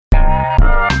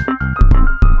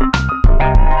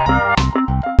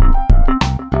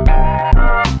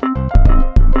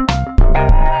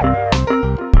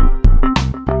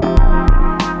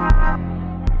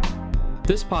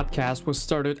podcast was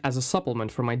started as a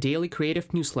supplement for my daily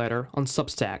creative newsletter on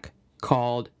Substack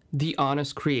called The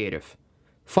Honest Creative.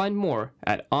 Find more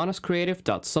at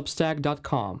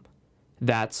honestcreative.substack.com.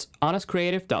 That's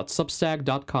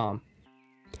honestcreative.substack.com.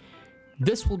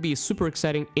 This will be a super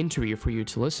exciting interview for you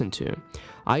to listen to.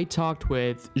 I talked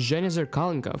with Zhenya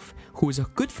Zerkalenkov, who is a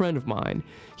good friend of mine.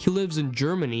 He lives in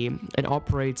Germany and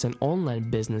operates an online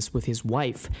business with his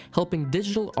wife, helping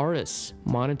digital artists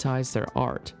monetize their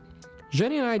art.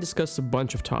 Zhenya and I discussed a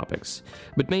bunch of topics,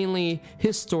 but mainly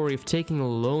his story of taking a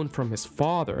loan from his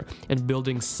father and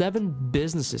building 7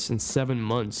 businesses in 7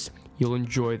 months. You'll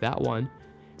enjoy that one.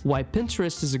 Why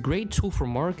Pinterest is a great tool for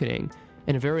marketing,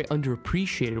 and a very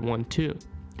underappreciated one too.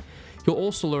 You'll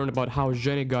also learn about how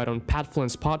Zhenya got on Pat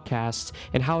Flynn's podcast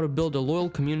and how to build a loyal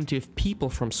community of people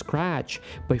from scratch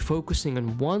by focusing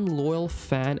on one loyal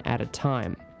fan at a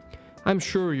time. I'm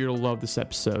sure you'll love this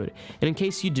episode, and in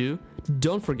case you do,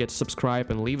 don't forget to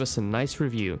subscribe and leave us a nice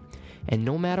review. And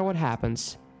no matter what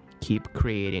happens, keep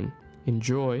creating.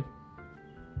 Enjoy.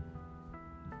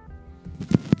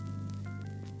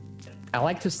 I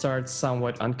like to start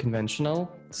somewhat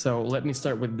unconventional, so let me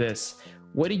start with this.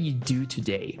 What do you do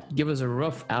today? Give us a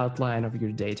rough outline of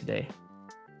your day today.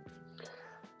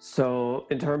 So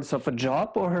in terms of a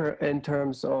job or in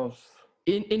terms of...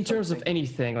 In terms of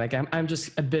anything, like I'm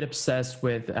just a bit obsessed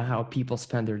with how people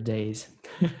spend their days.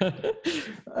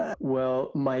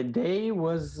 Well, my day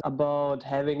was about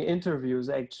having interviews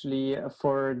actually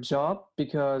for a job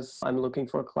because I'm looking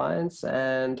for clients,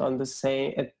 and at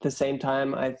the same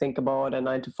time I think about a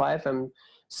 9 to 5. I'm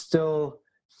still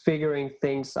figuring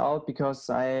things out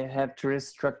because I have to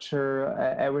restructure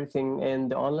everything in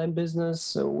the online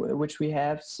business which we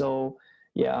have. So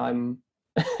yeah, I'm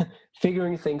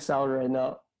figuring things out right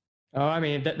now. Oh, I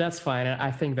mean, that's fine.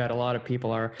 I think that a lot of people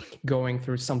are going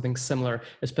through something similar,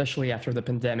 especially after the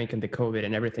pandemic and the COVID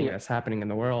and everything that's happening in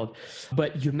the world.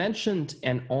 But you mentioned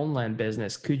an online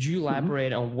business. Could you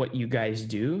elaborate on what you guys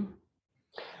do?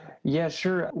 Yeah,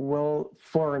 sure. Well,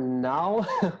 for now,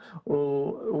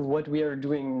 what we are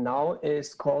doing now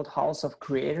is called House of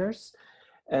Creators.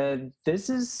 This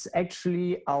is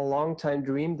actually a long time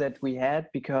dream that we had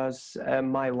because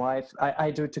my wife, I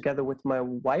do it together with my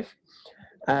wife,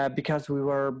 because we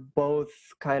were both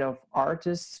kind of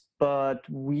artists, but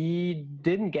we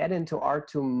didn't get into art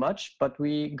too much, but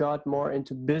we got more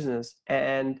into business.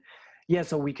 And yeah,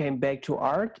 so we came back to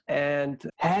art and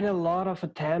had a lot of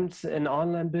attempts in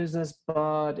online business,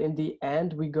 but in the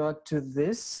end we got to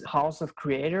this House of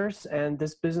Creators, and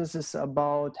this business is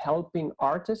about helping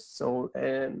artists, so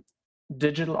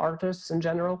digital artists in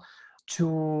general,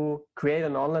 to create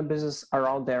an online business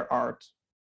around their art.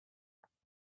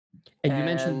 And you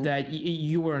mentioned that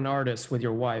you were an artist with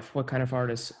your wife. What kind of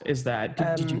artist is that?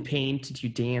 Did you paint? Did you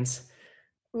dance?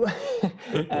 We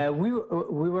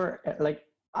were like,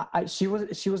 she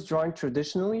was drawing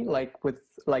traditionally, like with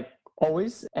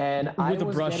always, and with a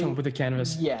brush and with a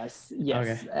canvas. Yes.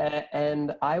 Okay.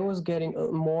 And I was getting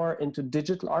more into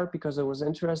digital art because I was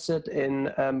interested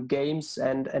in games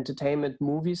and entertainment,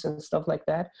 movies and stuff like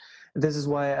that. This is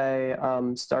why I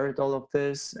started all of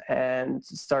this and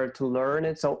started to learn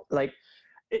it. So like,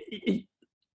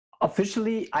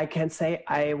 officially, I can't say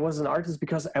I was an artist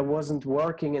because I wasn't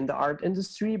working in the art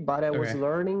industry, but I was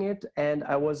learning it and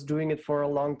I was doing it for a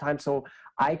long time. So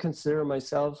I consider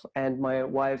myself and my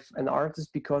wife an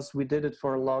artist because we did it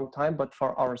for a long time, but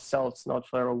for ourselves, not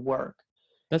for our work.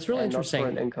 That's really interesting.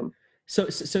 Not for an income.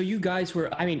 So you guys were,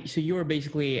 so you were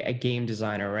basically a game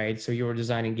designer, right? So you were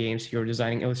designing games, you were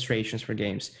designing illustrations for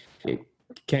games.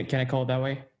 Can I call it that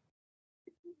way?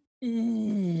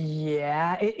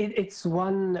 Yeah, it's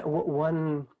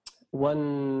one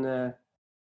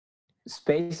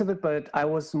space of it, but I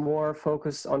was more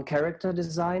focused on character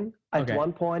design at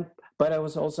one point, but I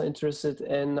was also interested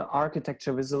in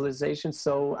architecture visualization.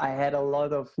 So I had a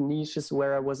lot of niches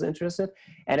where I was interested,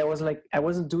 and I was like, I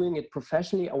wasn't doing it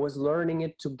professionally. I was learning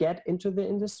it to get into the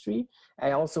industry.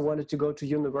 I also wanted to go to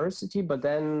university, but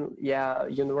then, yeah,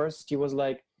 university was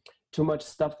like, too much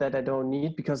stuff that I don't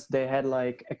need because they had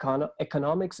like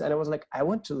economics, and I was like, I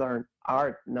want to learn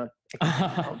art, not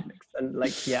economics. And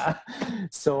like, yeah,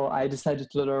 so I decided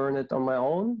to learn it on my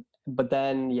own. But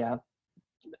then, yeah,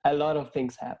 a lot of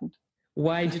things happened.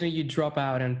 Why didn't you drop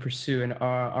out and pursue an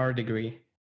art degree?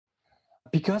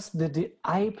 Because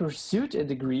I pursued a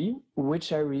degree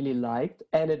which I really liked,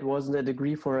 and it wasn't a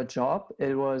degree for a job.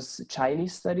 It was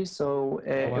Chinese studies, so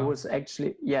it was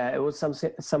actually, yeah, it was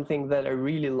something that I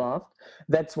really loved.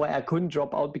 That's why I couldn't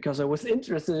drop out, because I was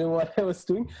interested in what I was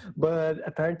doing, but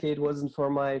apparently it wasn't for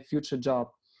my future job.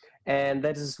 And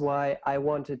that is why I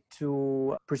wanted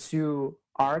to pursue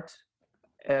art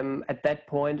At that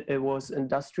point, it was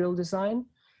industrial design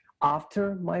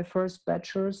after my first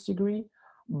bachelor's degree.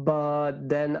 But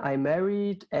then I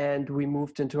married and we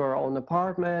moved into our own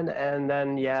apartment. And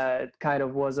then, yeah, it kind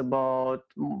of was about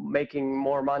making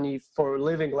more money for a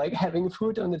living, like having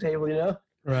food on the table, you know?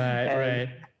 Right, And right.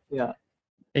 yeah,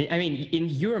 I mean,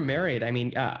 you're married. I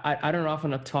mean, I don't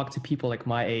often talk to people like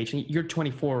my age. You're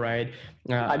 24, right?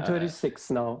 I'm Uh,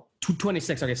 26 now.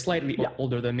 26, okay, slightly Yeah,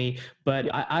 older than me, but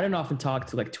yeah. I don't often talk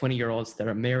to like 20-year-olds that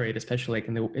are married, especially like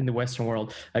in the Western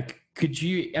world. Like, could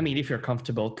you, I mean, if you're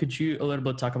comfortable, could you a little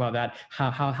bit talk about that?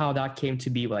 How that came to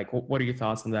be? Like, what are your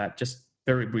thoughts on that? Just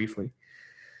very briefly.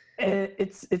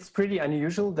 It's pretty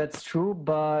unusual, that's true,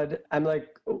 but I'm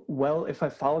like, well, if I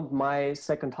found my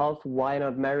second half, why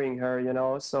not marrying her, you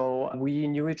know? So we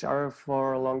knew each other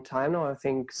for a long time now, I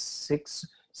think 6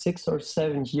 or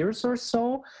 7 years or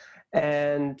so.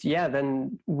 And yeah,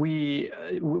 then we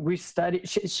studied.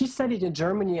 She studied in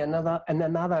Germany,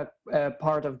 another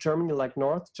part of Germany, like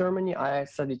North Germany. I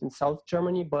studied in South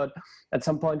Germany, but at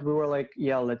some point we were like,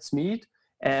 yeah, let's meet.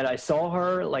 And I saw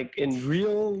her like in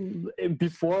real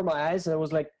before my eyes, and I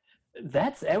was like,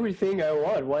 that's everything I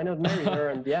want. Why not marry her?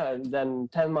 And yeah, and then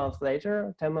 10 months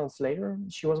later,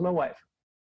 she was my wife.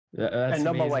 And That's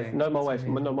not my wife, amazing. not my That's wife,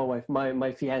 amazing. not my wife,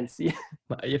 my fiancée.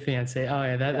 Your fiance. Oh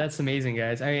yeah, Yeah. that's amazing,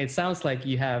 guys. I mean, it sounds like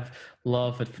you have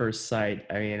love at first sight.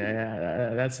 I mean,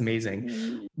 that's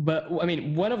amazing. But I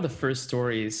mean, one of the first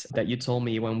stories that you told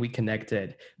me when we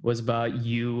connected was about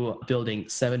you building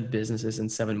 7 businesses in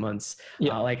 7 months.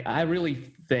 Yeah. Like, I really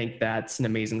think that's an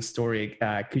amazing story.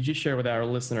 Could you share with our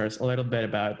listeners a little bit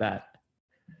about that?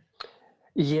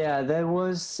 Yeah, that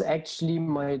was actually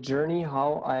my journey,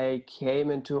 how I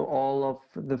came into all of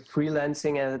the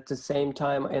freelancing and at the same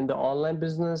time in the online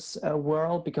business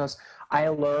world, because I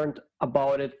learned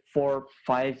about it for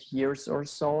 5 years or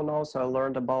so now. So I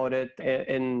learned about it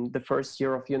in the first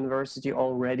year of university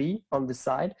already on the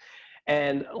side.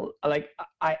 And like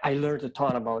I learned a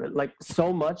ton about it, like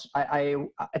so much. I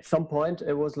at some point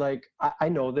it was like I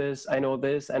know this, I know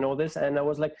this, I know this, and I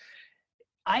was like,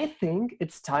 I think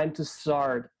it's time to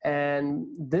start. And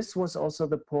this was also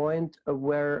the point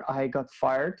where I got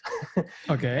fired.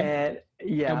 Okay. And And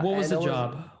yeah, what was and the I was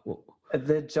job?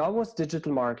 the job was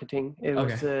digital marketing. It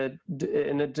Okay. was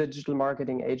in a digital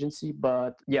marketing agency,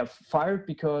 but yeah, fired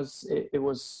because it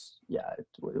was, yeah,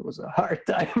 it was a hard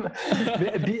time.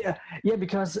 Yeah,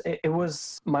 because it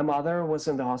was, my mother was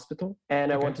in the hospital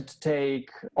and I Okay. wanted to take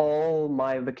all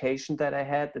my vacation that I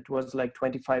had. It was like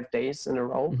 25 days in a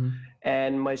row. Hmm.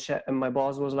 And my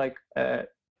boss was like,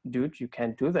 dude, you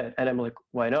can't do that. And I'm like,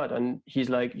 why not? And he's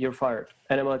like, you're fired.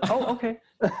 And I'm like, oh, okay.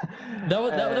 That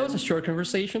was a And short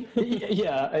conversation.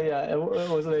 yeah, it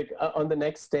was like on the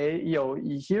next day, yo,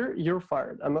 here you're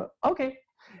fired. I'm like, okay.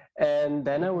 And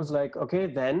then I Okay. was like, okay,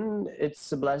 then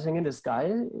it's a blessing in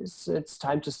disguise. It's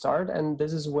time to start. And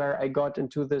this is where I got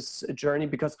into this journey,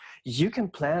 because you can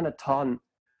plan a ton,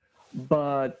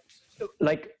 but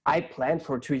like I planned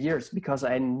for 2 years because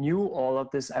I knew all of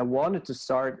this. I wanted to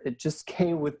start. It just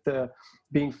came with the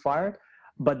being fired.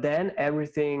 But then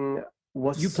everything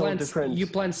was so You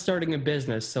different. planned starting a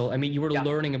business, so I mean, you were Yeah,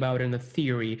 learning about it in the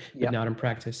theory, but yeah. not in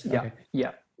practice. Yeah, Okay.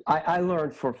 yeah. I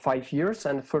learned for 5 years,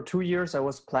 and for 2 years I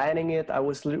was planning it. I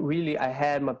was really, I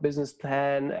had my business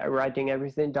plan, writing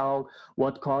everything down,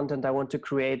 what content I want to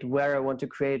create, where I want to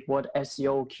create, what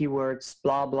SEO keywords,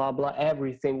 blah, blah, blah.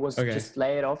 Everything was Okay. just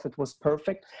laid off. It was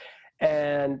perfect.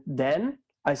 And then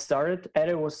I started, and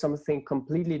it was something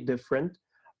completely different.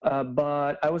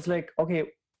 But I was like, okay,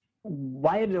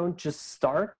 why don't just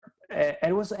start?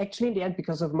 And it was actually in the end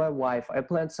because of my wife. I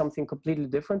planned something completely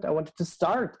different. I wanted to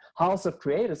start House of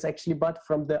Creators actually, but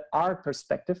from the art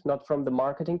perspective, not from the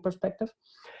marketing perspective.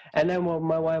 And then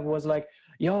my wife was like,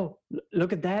 yo,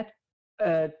 look at that,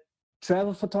 uh,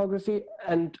 travel photography.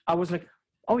 And I was like,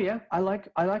 oh yeah, I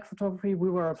like photography. We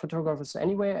were photographers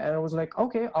anyway. And I was like,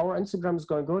 okay, our Instagram is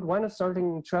going good. Why not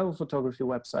starting a travel photography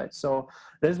website? So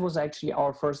this was actually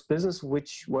our first business,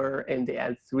 which were in the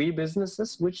end 3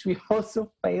 businesses, which we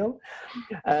also failed,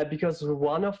 because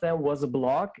one of them was a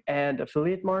blog and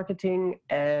affiliate marketing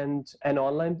and an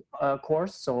online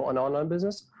course, so an online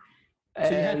business.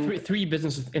 So you had And three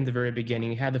businesses in the very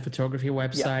beginning. You had the photography yeah,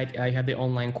 website, you had the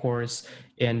online course,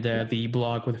 and yeah, the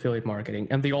blog with affiliate marketing,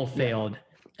 and they all yeah, failed.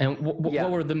 And what yeah.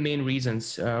 were the main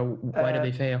reasons? Why did Uh,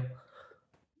 they fail?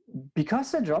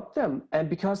 because I dropped them, and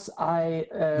because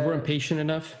You weren't patient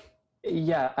enough.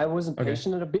 yeah, I wasn't Okay.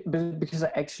 patient a bit, because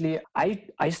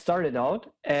I started out,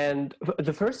 and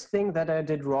the first thing that I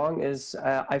did wrong is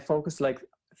I focused like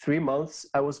 3 months.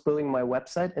 I was building my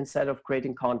website instead of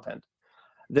creating content.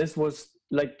 This was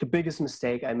like the biggest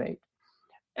mistake I made.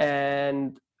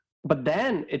 And but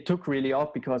then it took really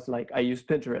off because like I used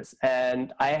Pinterest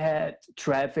and I had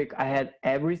traffic, I had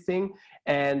everything,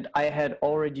 and I had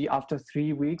already after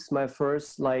 3 weeks my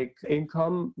first like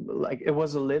income. Like it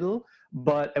was a little,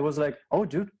 but it was like, oh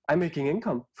dude, I'm making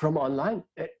income from online.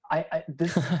 I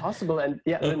this is possible. And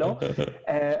yeah,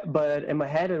 but in my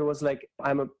head it was like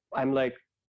I'm like,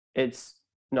 it's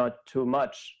not too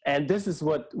much. And this is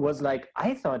what was like,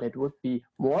 I thought it would be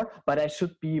more, but I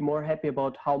should be more happy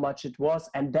about how much it was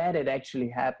and that it actually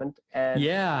happened. And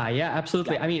Yeah,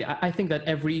 absolutely. yeah, I mean, I think that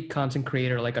every content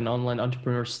creator, like an online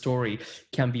entrepreneur story,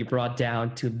 can be brought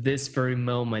down to this very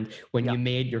moment when yeah, you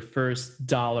made your first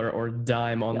dollar or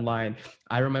dime yeah, online.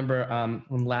 I remember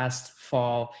when last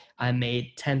fall, I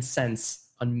made 10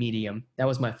 cents on Medium. That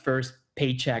was my first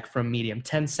paycheck from Medium,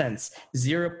 10 cents,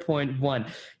 zero point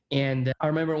 0.1. And I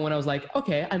remember when I was like,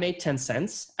 okay, I made 10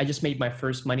 cents. I just made my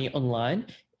first money online.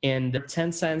 And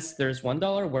 10 cents, there's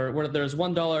 $1. Where there's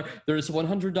 $1, there's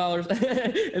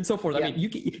 $100, and so forth. I yeah,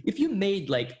 mean, if you made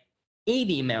like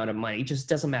any amount of money, it just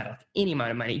doesn't matter, like any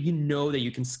amount of money, you know that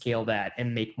you can scale that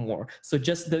and make more. So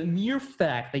just the mere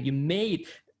fact that you made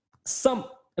some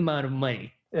amount of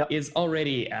money yeah. is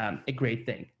already a great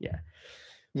thing. Yeah.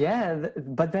 Yeah,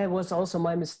 but that was also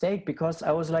my mistake because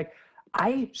I was like,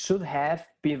 I should have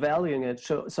been valuing it.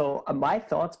 So my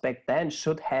thoughts back then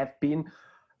should have been,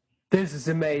 this is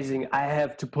amazing. I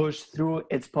have to push through.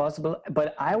 It's possible.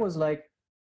 But I was like,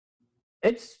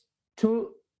 it's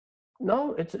too,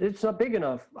 no, it's not big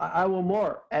enough. I want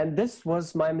more. And this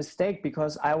was my mistake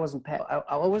because I wasn't,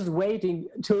 I was waiting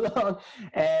too long.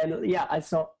 And yeah,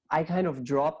 I kind of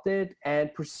dropped it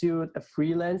and pursued a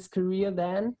freelance career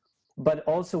then. But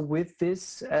also with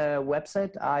this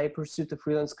website, I pursued a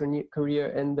freelance career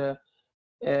in the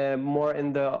more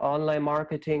in the online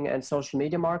marketing and social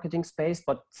media marketing space,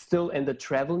 but still in the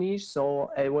travel niche. So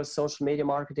it was social media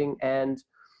marketing and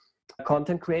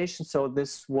content creation. So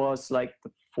this was like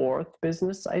the fourth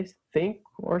business, I think,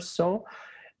 or so.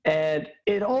 And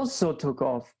it also took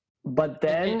off. But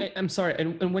then I'm sorry.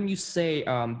 And when you say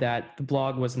that the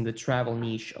blog was in the travel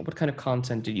niche, what kind of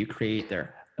content did you create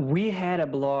there? we had a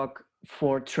blog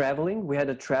for traveling. We had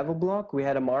a travel blog. We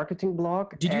had a marketing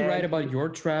blog. Did you write And about your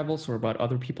travels or about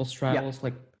other people's yeah, travels?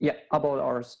 Like yeah, about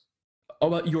ours.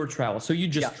 about your travel. So you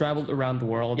Yeah, just traveled around the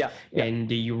world yeah, yeah,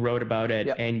 and you wrote about it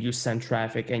yeah, and you sent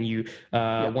traffic and you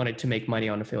yeah, wanted to make money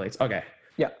on affiliates. Okay.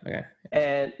 yeah. Okay.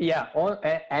 And yeah,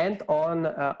 on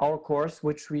our course,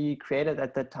 which we created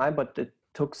at that time, but it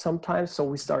took some time. So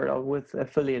we started out with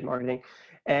affiliate marketing.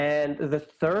 And the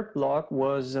third blog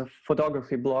was a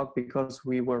photography blog because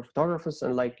we were photographers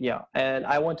and like, yeah. And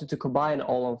I wanted to combine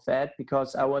all of that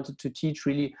because I wanted to teach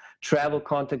really travel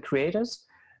content creators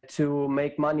to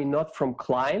make money not from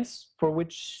clients for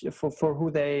who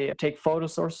they take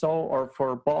photos or so, or for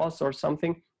a boss or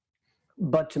something,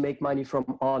 but to make money from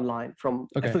online, from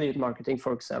Okay. affiliate marketing,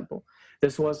 for example.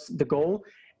 This was the goal,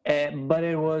 but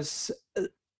it was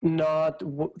not.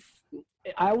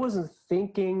 I wasn't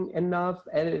thinking enough,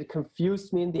 and it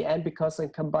confused me in the end because I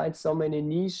combined so many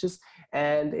niches.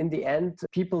 And in the end,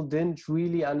 people didn't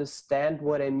really understand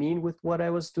what I mean with what I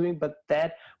was doing. But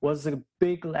that was a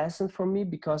big lesson for me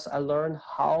because I learned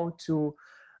how to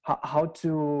how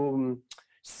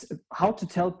to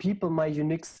tell people my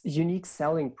unique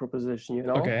selling proposition, you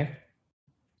know. Okay.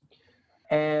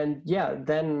 And yeah,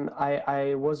 then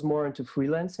I was more into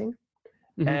freelancing,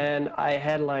 Mm-hmm. and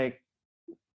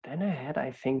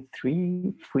I think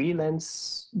 3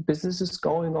 freelance businesses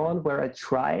going on where I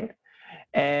tried,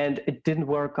 and it didn't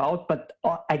work out. But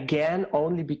again,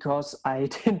 only because I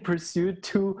didn't pursue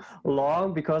too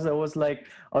long, because I was like,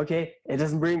 okay, it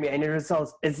doesn't bring me any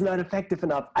results, it's not effective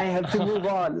enough, I have to move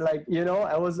on. Like, you know,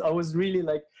 I was really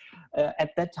like,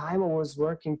 at that time I was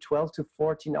working 12 to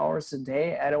 14 hours a day,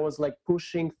 and I was like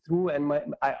pushing through, and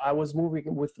I was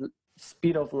moving with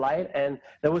speed of light, and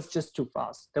that was just too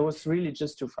fast. That was really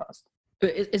just too fast.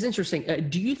 It's interesting.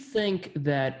 Do you think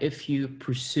that if you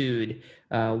pursued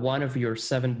one of your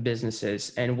 7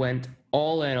 businesses and went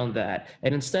all in on that,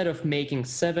 and instead of making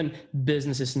 7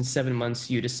 businesses in 7 months,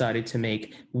 you decided to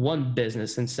make 1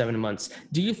 business in 7 months,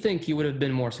 do you think you would have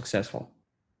been more successful?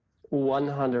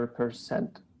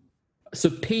 100%. So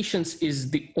patience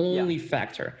is the Yeah, only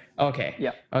factor. Okay.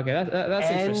 yeah. Okay, that's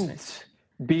interesting.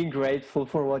 And being grateful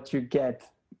for what you get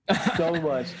so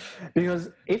much. Because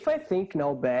if I think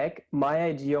now back, my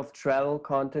idea of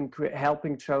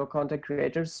helping travel content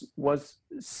creators was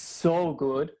so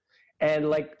good.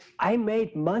 And like, I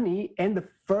made money in the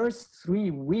first 3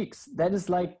 weeks. That is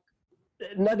like,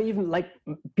 not even like,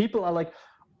 people are like,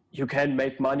 you can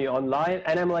make money online.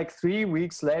 And I'm like 3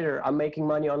 weeks later, I'm making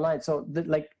money online. So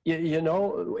like,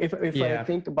 if I Yeah.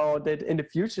 think about it in the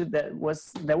future, there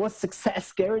was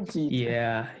success guaranteed.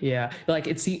 Yeah. Like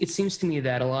it seems to me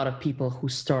that a lot of people who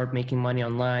start making money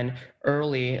online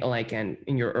early, like in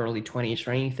your early 20s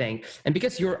or anything, and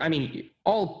because I mean,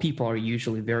 all people are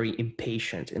usually very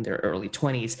impatient in their early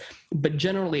 20s, but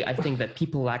generally, I think that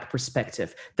people lack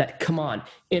perspective. That come on,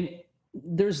 and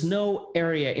there's no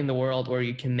area in the world where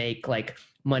you can make like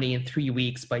money in 3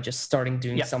 weeks by just starting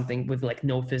doing Yeah. something with like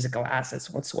no physical assets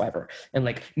whatsoever. And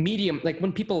like Medium, like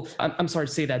when people, I'm sorry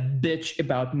to say that, bitch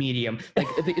about Medium, like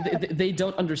they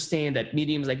don't understand that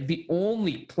Medium is like the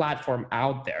only platform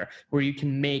out there where you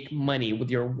can make money with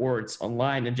your words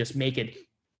online and just make it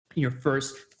your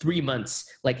first 3 months.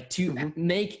 Like to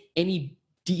make any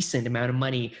decent amount of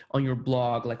money on your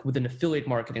blog, like with an affiliate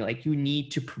marketing, like you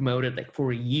need to promote it like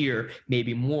for a year,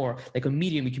 maybe more. Like on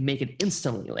Medium, you can make it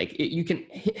instantly. Like you can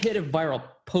hit a viral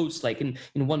post like in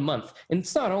 1 month. And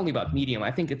it's not only about Medium.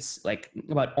 I think it's like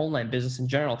about online business in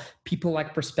general. People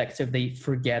lack perspective. They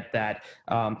forget that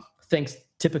things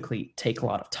typically take a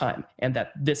lot of time, and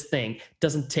that this thing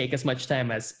doesn't take as much time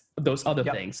as those other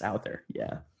things out there.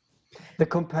 Yeah. The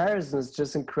comparison is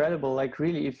just incredible. Like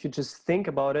really, if you just think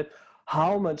about it,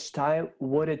 how much time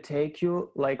would it take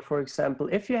you? Like, for example,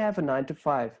 if you have a 9 to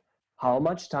 5, how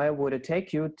much time would it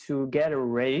take you to get a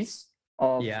raise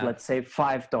of, let's say,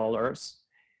 $5?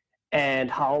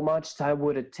 And how much time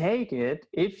would it take it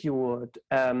if you would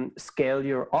scale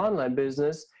your online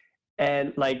business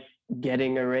and like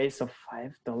getting a raise of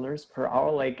 $5 per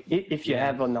hour? Like if you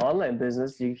have an online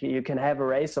business, you can have a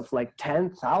raise of like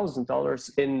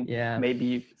 $10,000 in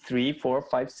maybe 3, 4,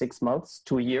 5, 6 months,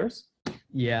 2 years.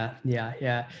 Yeah.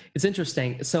 It's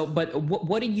interesting. So, but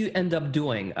what did you end up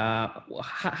doing?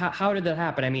 How did that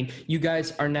happen? I mean, you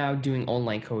guys are now doing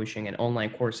online coaching and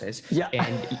online courses. Yeah.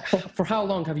 And for how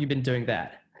long have you been doing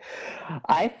that?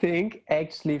 I think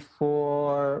actually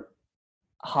for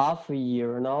half a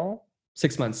year now.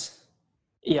 6 months.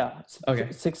 Yeah. Okay.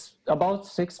 About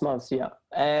 6 months. Yeah.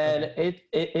 And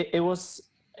it was,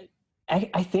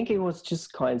 I think it was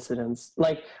just coincidence.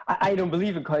 Like, I don't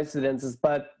believe in coincidences,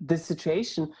 but this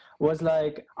situation was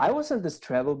like, I was in this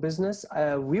travel business.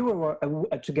 We were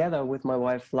together with my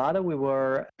wife, Vlada. We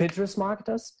were Pinterest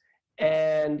marketers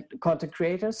and content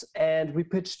creators. And we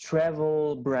pitched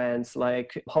travel brands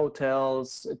like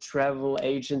hotels, travel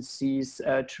agencies,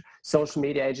 social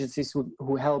media agencies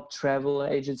who help travel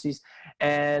agencies.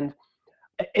 And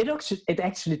it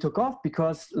actually took off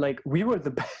because like we were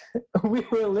we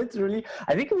were literally,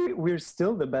 I think we're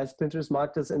still the best Pinterest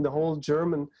marketers in the whole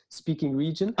German speaking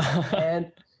region.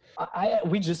 And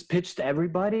we just pitched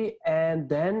everybody, and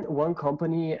then one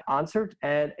company answered,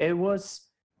 and it was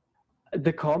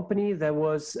the company that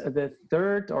was the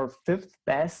third or fifth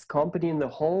best company in the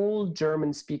whole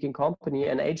German speaking company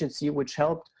and agency, which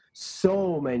helped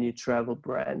so many travel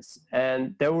brands.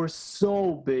 And they were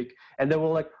so big, and they were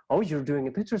like, oh, you're doing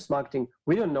a Pinterest marketing,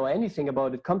 we don't know anything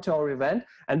about it, come to our event.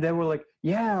 And they were like,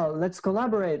 yeah, let's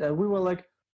collaborate. And we were like,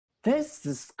 this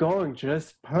is going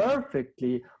just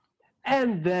perfectly.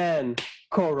 And then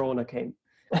Corona came.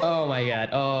 Oh my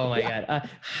God.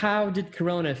 How did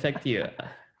Corona affect you?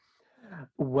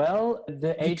 Well,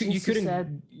 the agency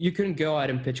said you couldn't go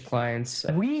out and pitch clients.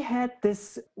 We had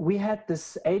this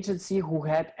agency who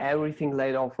had everything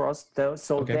laid out for us,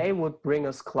 so they would bring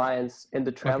us clients in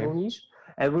the travel niche,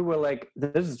 and we were like,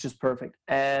 this is just perfect.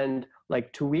 And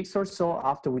like 2 weeks or so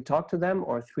after we talked to them,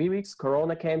 or 3 weeks,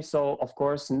 Corona came. So of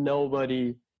course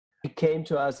nobody came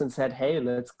to us and said, hey,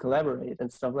 let's collaborate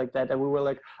and stuff like that. And we were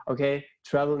like, okay,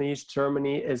 travel niche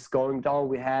Germany is going down,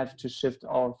 we have to shift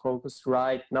our focus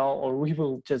right now, or we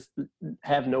will just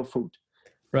have no food.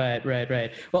 Right.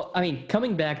 Well, I mean,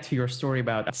 coming back to your story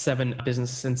about 7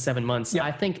 businesses in 7 months,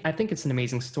 I think it's an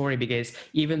amazing story, because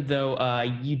even though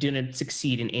you didn't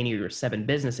succeed in any of your 7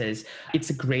 businesses, it's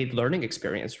a great learning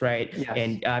experience, right? Yes.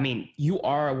 And I mean, you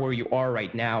are where you are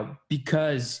right now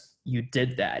because you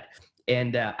did that.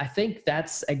 And I think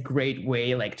that's a great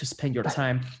way, like, to spend your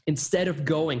time instead of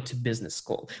going to business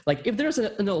school. Like, if there's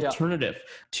an alternative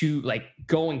to like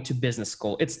going to business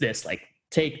school, it's this: like,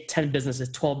 take 10 businesses,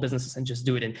 12 businesses, and just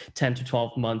do it in 10 to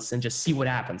 12 months and just see what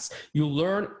happens. You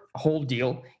learn a whole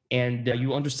deal, and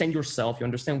you understand yourself, you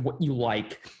understand what you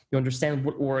like, you understand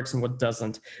what works and what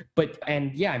doesn't.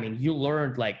 I mean, you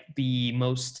learned like the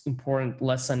most important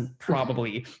lesson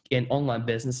probably in online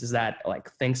business is that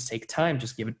like things take time,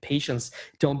 just give it patience,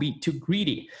 don't be too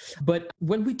greedy. But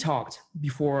when we talked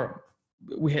before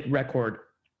we hit record,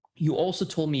 you also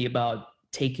told me about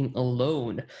taking a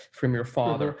loan from your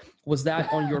father. Was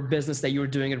that on your business that you're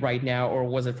doing it right now, or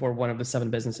was it for one of the 7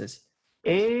 businesses?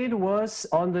 It was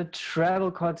on the travel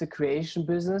content creation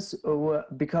business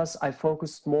because I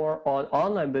focused more on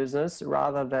online business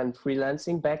rather than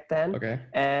freelancing back then. Okay.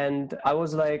 And I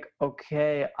was like,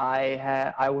 okay,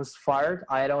 I was fired.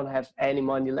 I don't have any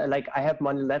money. Like I have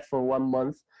money left for 1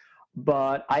 month,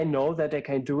 but I know that I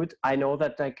can do it. I know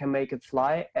that I can make it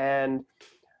fly.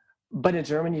 But in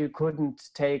Germany, you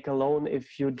couldn't take a loan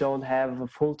if you don't have a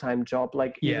full-time job.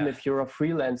 Like even if you're a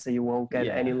freelancer, you won't get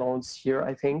any loans here,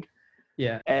 I think.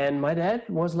 Yeah. And my dad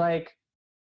was like,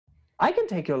 I can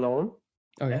take your loan.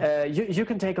 Okay. You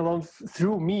can take a loan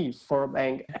through me for a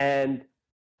bank. And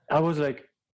I was like,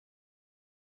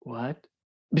 what?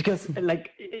 Because like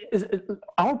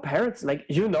our parents, like,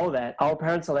 you know that our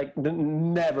parents are like,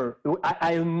 never,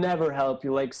 I'll never help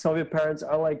you. Like Soviet parents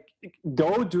are like,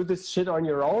 go do this shit on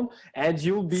your own and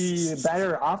you'll be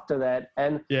better after that.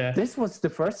 And this was the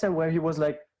first time where he was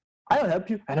like, I'll help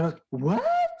you. And I was like, what?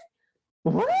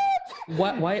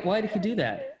 Why did he do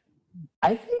that?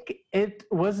 I think it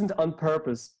wasn't on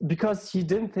purpose because he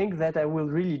didn't think that I will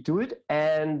really do it.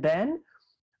 And then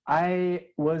I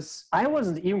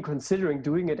wasn't even considering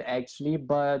doing it actually,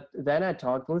 but then I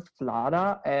talked with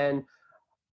Vlada and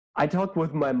I talked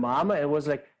with my mama and was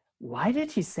like, why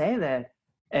did he say that?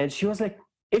 And she was like,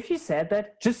 if he said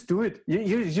that, just do it.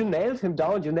 You nailed him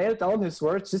down. You nailed down his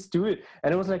words. Just do it.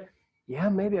 And I was like, yeah,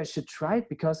 maybe I should try it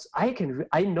because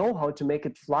I know how to make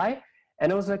it fly.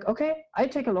 And I was like, okay, I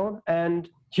take a loan. And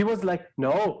he was like,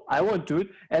 no, I won't do it.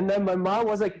 And then my mom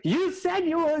was like, you said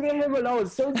you will give him a loan,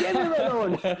 so give him a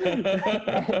loan.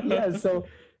 Yeah, so.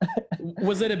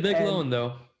 Was it a big loan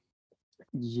though?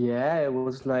 Yeah, it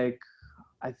was like,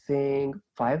 I think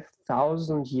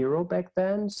 5,000 euro back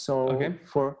then. So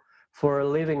for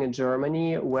living in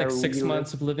Germany, where like 6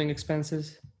 months of living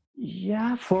expenses?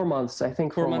 Yeah, 4 months. I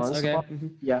think 4 months. Okay.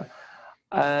 Yeah.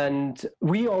 And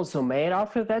we also made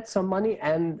after that some money.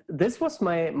 And this was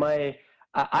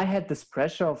I had this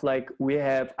pressure of like,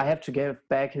 I have to give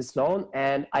back his loan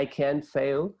and I can't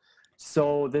fail.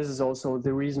 So this is also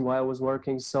the reason why I was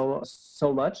working so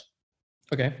much.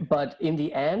 Okay. But in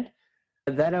the end,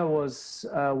 that I was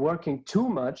working too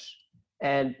much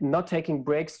and not taking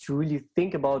breaks to really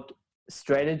think about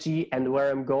strategy and where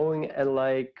I'm going and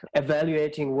like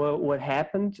evaluating what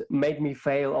happened made me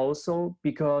fail also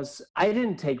because I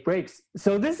didn't take breaks.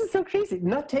 So this is so crazy.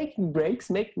 Not taking breaks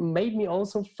made me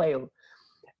also fail.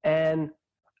 And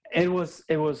it was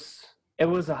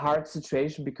a hard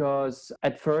situation because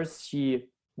at first he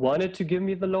wanted to give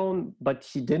me the loan, but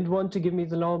he didn't want to give me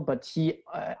the loan. But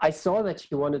I saw that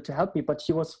he wanted to help me, but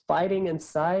he was fighting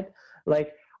inside.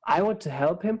 Like, I want to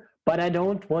help him, but I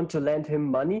don't want to lend him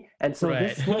money. And so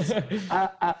this was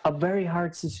a very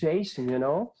hard situation, you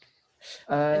know?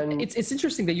 It's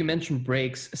interesting that you mentioned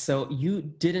breaks. So you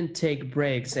didn't take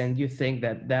breaks and you think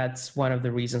that that's one of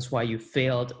the reasons why you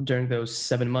failed during those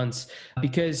 7 months.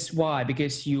 Because why?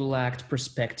 Because you lacked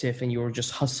perspective and you were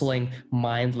just hustling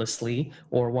mindlessly,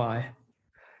 or why?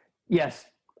 Yes,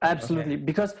 absolutely. Okay.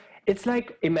 Because it's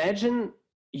like, imagine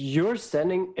you're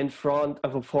standing in front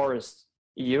of a forest.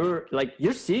 You're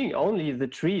seeing only the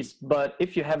trees, but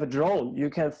if you have a drone, you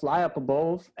can fly up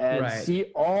above and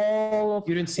see all of.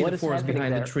 You didn't see the forest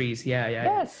behind the trees.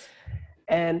 Yes.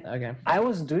 And I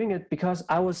was doing it because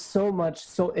I was so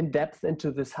in depth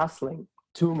into this hustling,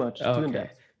 too much, too in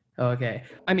depth. Okay.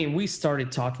 I mean, we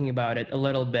started talking about it a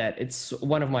little bit. It's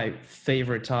one of my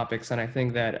favorite topics. And I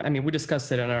think that, we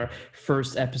discussed it in our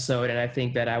first episode, and I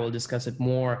think that I will discuss it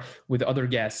more with other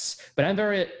guests. But I'm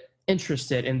very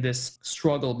interested in this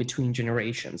struggle between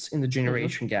generations, in the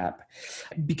generation gap.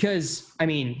 Because,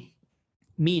 me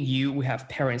and you, we have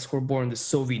parents who were born in the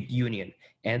Soviet Union.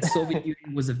 And Soviet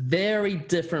Union was a very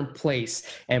different place.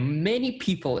 And many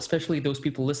people, especially those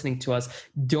people listening to us,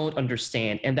 don't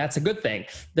understand. And that's a good thing,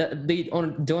 that they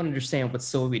don't understand what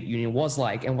Soviet Union was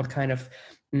like and what kind of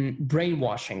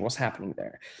brainwashing was happening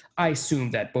there. I assume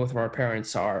that both of our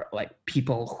parents are like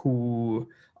people who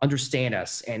understand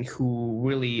us and who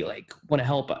really want to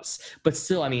help us. But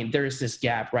still, there's this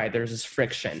gap, right? There's this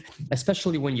friction,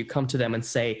 especially when you come to them and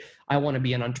say, I want to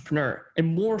be an entrepreneur.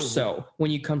 And more so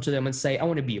when you come to them and say, I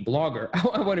want to be a blogger.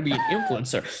 I want to be an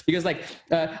influencer. Because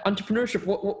entrepreneurship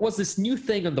was this new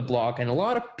thing on the block. And a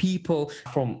lot of people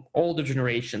from older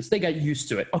generations, they got used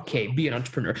to it. Okay, be an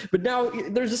entrepreneur. But now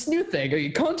there's this new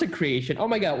thing, content creation. Oh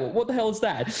my God, what the hell is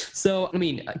that? So,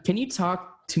 can you talk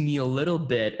to me a little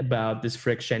bit about this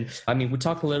friction? We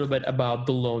talked a little bit about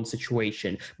the loan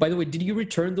situation. By the way, did you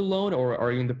return the loan or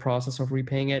are you in the process of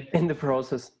repaying it? In the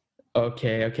process.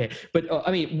 Okay. But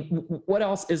I mean, what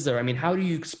else is there? I mean, how do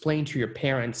you explain to your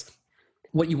parents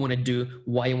what you want to do,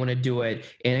 why you want to do it?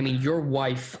 And I mean, your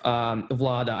wife,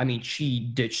 Vlada, I mean,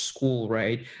 she ditched school,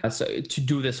 right? So to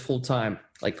do this full time,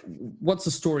 like, what's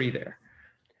the story there?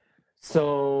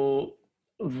 So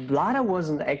Vlada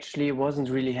wasn't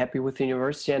really happy with the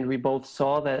university, and we both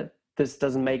saw that this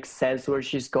doesn't make sense where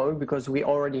she's going because we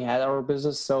already had our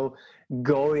business. So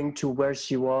going to where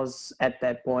she was at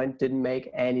that point didn't make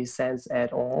any sense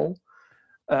at all.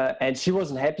 And she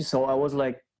wasn't happy, so I was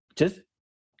like, just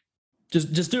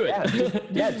Just do yeah,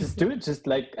 it. just do it. Just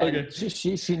like, Okay. and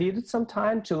she needed some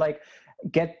time to like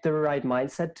get the right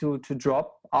mindset to drop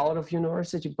out of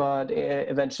university, but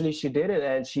eventually she did it,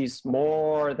 and she's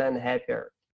more than happier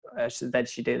that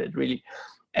she did it, really.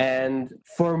 And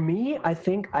for me, I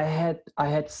think I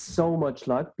had so much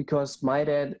luck because my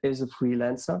dad is a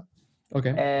freelancer,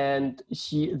 Okay. and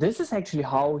this is actually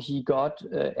how he got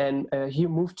and he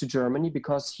moved to Germany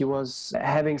because he was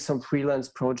having some freelance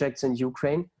projects in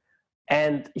Ukraine,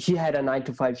 and he had a 9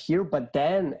 to 5 here. But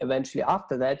then eventually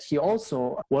after that, he also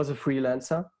was a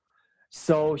freelancer,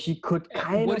 so he could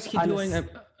kind What of is he doing?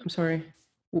 I'm sorry.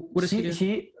 What does he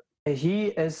he do? he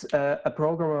is a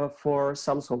programmer for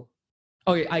Samsung.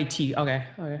 Okay, IT. Okay.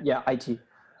 Yeah, IT.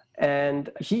 And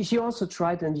he also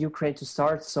tried in Ukraine to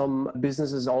start some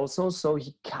businesses also, so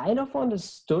he kind of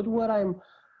understood what I'm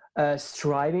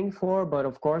striving for. But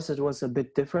of course it was a bit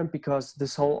different because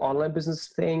this whole online business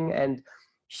thing, and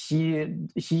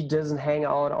he doesn't hang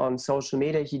out on social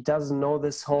media, he doesn't know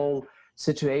this whole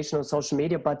situation on social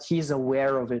media, but he's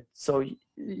aware of it. So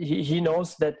he knows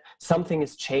that something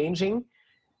is changing,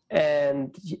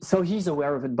 and so he's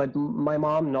aware of it, but my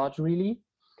mom not really.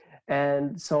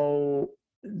 And so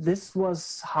this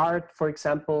was hard, for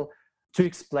example, to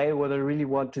explain what I really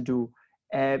want to do.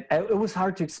 And it was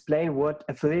hard to explain what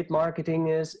affiliate marketing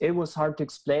is. It was hard to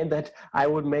explain that I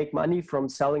would make money from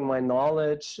selling my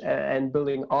knowledge and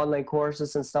building online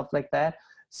courses and stuff like that.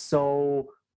 So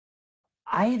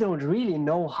I don't really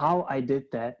know how I did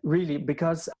that, really,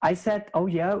 because I said, oh,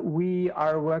 yeah, we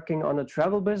are working on a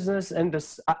travel business. And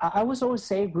this, I was always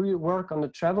saying we work on the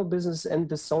travel business and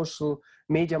the social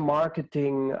media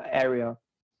marketing area.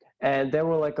 And they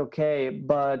were like, okay,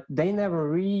 but they never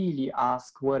really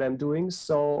ask what I'm doing.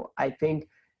 So I think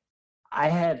I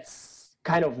had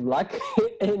kind of luck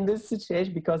in this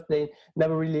situation because they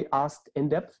never really asked in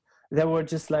depth. They were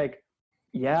just like,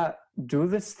 yeah, do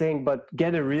this thing, but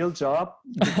get a real job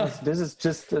because this is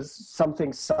just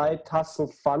something side hustle,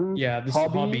 fun Yeah, this is a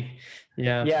hobby. hobby.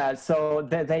 Yeah. Yeah, so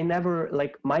they never,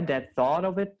 like, my dad thought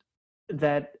of it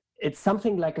that it's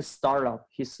something like a startup.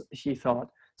 He thought.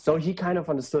 So he kind of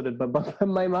understood it, but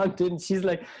my mom didn't. She's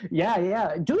like,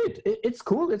 yeah, do it. It's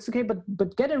cool. It's okay,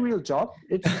 but get a real job.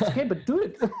 It's okay, but do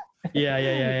it.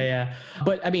 Yeah.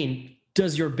 But I mean,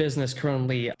 does your business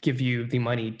currently give you the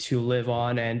money to live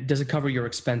on, and does it cover your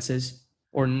expenses,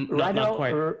 or Right not now,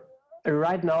 quite?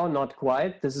 right now, not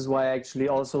quite. This is why I actually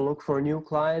also look for new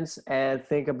clients and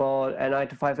think about a 9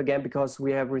 to 5 again, because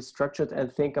we have restructured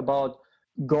and think about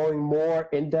going more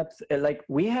in depth. Like,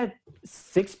 we had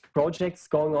 6 projects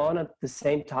going on at the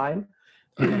same time.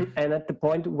 Okay. And at the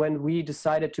point when we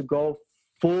decided to go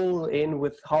full in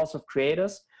with House of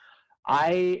Creators,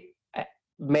 I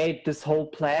made this whole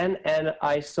plan, and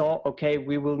I saw, okay,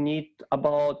 we will need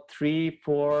about 3,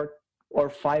 4, or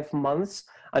 5 months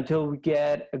until we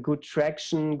get a good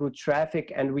traction, good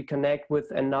traffic, and we connect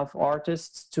with enough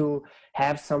artists to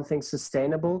have something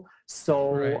sustainable.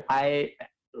 So Right. I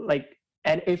like,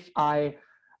 and if I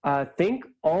think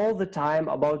all the time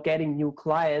about getting new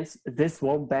clients, this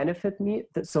won't benefit me.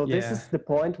 So this Yeah. is the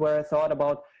point where I thought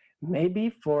about maybe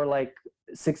for like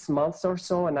 6 months or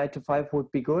so, a 9 to 5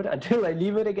 would be good until I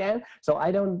leave it again. So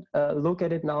I don't look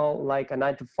at it now like a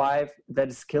 9 to 5 that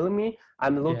is killing me.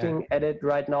 I'm Yeah. looking at it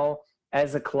right now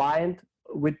as a client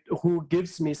with who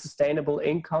gives me sustainable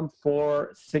income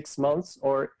for 6 months,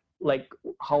 or like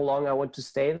how long I want to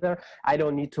stay there. I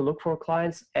don't need to look for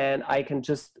clients, and I can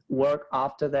just work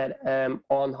after that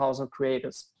on House of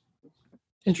Creators.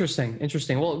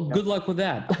 Interesting. Well, Yeah. good luck with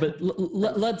that. But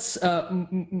let's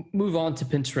move on to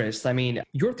Pinterest. I mean,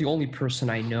 you're the only person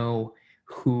I know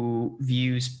who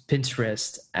views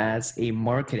Pinterest as a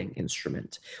marketing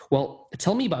instrument. Well,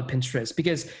 tell me about Pinterest,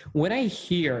 because when I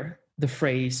hear the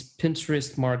phrase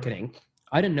Pinterest marketing,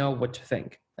 I don't know what to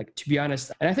think. Like, to be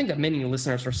honest, and I think that many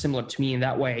listeners are similar to me in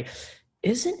that way.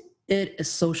 Isn't it a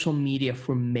social media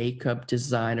for makeup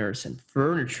designers and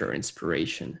furniture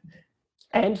inspiration?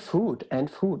 And food.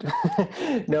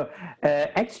 No,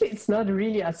 actually it's not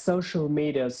really a social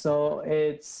media. So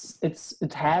it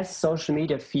has social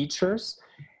media features,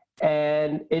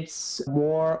 and it's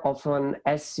more of an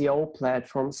SEO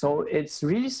platform. So it's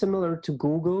really similar to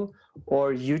Google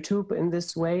or YouTube in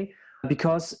this way,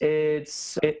 because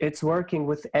it's working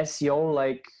with SEO.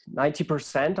 Like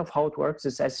 90% of how it works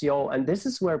is SEO, and this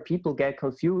is where people get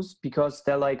confused, because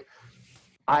they're like,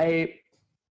 I'm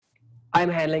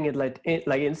handling it like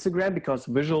Instagram, because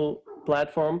visual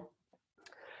platform,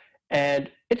 and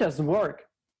it doesn't work.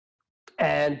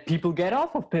 And people get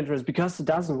off of Pinterest because it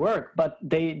doesn't work, but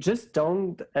they just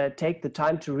don't take the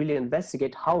time to really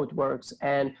investigate how it works.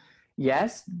 And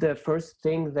yes, the first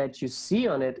thing that you see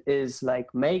on it is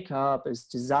like makeup, is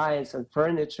designs and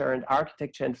furniture and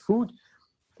architecture and food.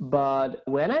 But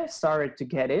when I started to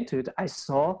get into it, I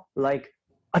saw like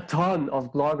a ton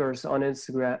of bloggers on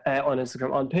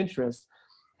Pinterest.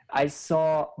 I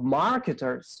saw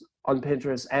marketers on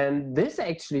Pinterest, and this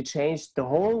actually changed the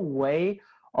whole way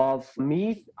of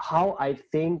me, how I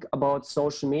think about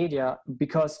social media.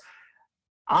 Because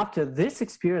after this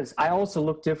experience, I also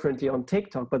look differently on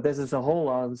TikTok, but this is a whole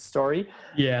other story.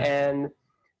 Yeah. And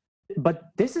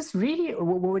but this is really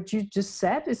what you just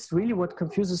said is really what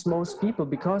confuses most people,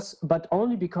 but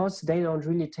only because they don't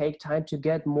really take time to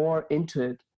get more into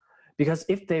it. Because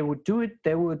if they would do it,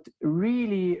 they would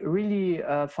really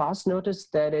fast notice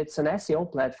that it's an SEO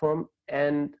platform,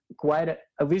 and quite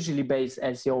a visually based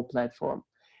SEO platform.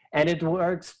 And it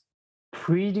works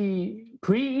pretty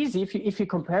easy if you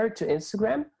compare it to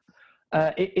Instagram.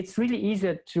 It's really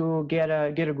easy to get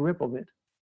a grip of it.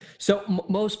 So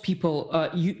most people,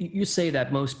 you say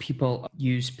that most people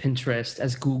use Pinterest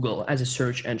as Google, as a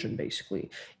search engine, basically.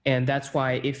 And that's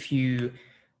why if you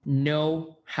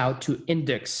know how to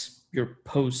index your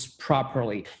posts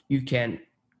properly, you can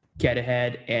get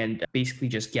ahead and basically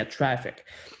just get traffic.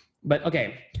 But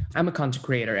okay, I'm a content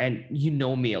creator and you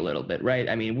know me a little bit, right?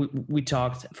 I mean, we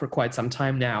talked for quite some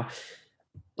time now.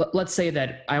 Let's say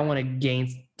that I want to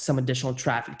gain some additional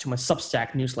traffic to my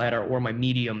Substack newsletter or my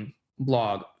Medium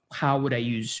blog. How would I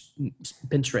use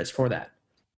Pinterest for that?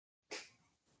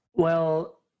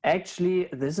 Well, actually,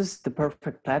 this is the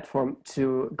perfect platform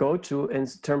to go to in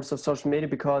terms of social media,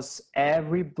 because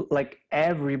every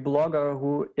blogger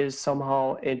who is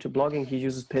somehow into blogging, he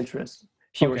uses Pinterest,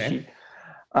 he or she.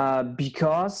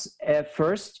 Because at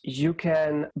first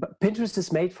Pinterest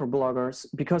is made for bloggers,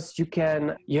 because you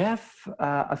have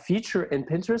a feature in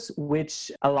Pinterest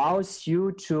which allows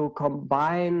you to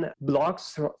combine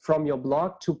blogs from your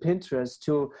blog to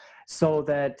Pinterest so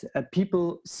that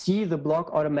people see the blog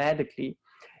automatically.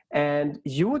 And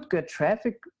you would get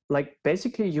traffic, like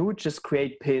basically you would just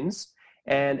create pins,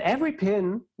 and every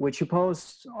pin which you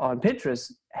post on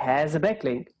Pinterest has a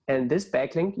backlink, and this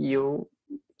backlink you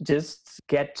just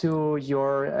get to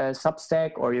your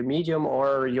Substack or your Medium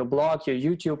or your blog, your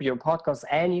YouTube, your podcast,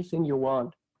 anything you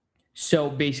want. So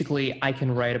basically, I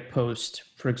can write a post.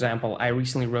 For example, I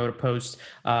recently wrote a post,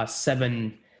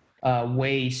 7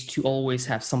 ways to always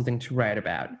have something to write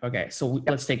about. Okay, so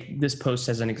let's take this post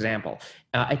as an example.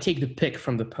 I take the pic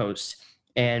from the post,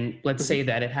 and let's say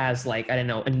that it has like, I don't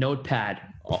know, a notepad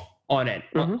on it,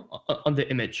 on the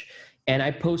image. And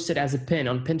I post it as a pin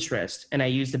on Pinterest, and I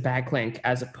use the backlink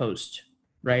as a post,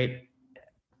 right?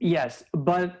 Yes,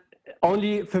 but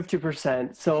only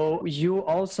 50%. So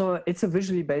it's a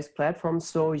visually based platform,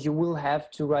 so you will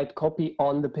have to write copy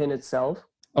on the pin itself.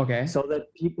 Okay. So that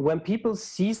when people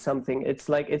see something, it's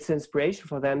like it's inspiration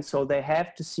for them. So they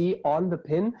have to see on the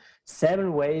pin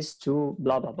 7 ways to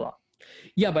blah, blah, blah.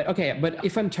 Yeah, but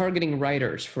if I'm targeting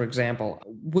writers, for example,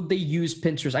 would they use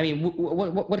Pinterest? I mean,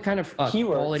 what kind of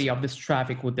quality of this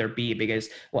traffic would there be? Because,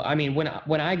 well, I mean, when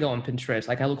I go on Pinterest,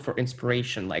 like I look for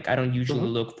inspiration. Like I don't usually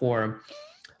look for,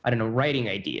 I don't know, writing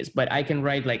ideas, but I can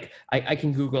write like I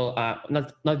can Google,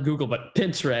 not Google, but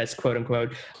Pinterest, quote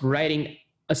unquote, writing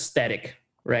aesthetic,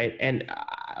 right? And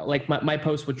like my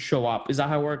post would show up. Is that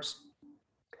how it works?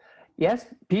 Yes,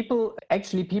 people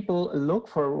look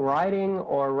for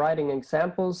writing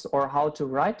examples, or how to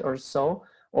write,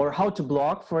 or how to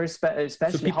blog, especially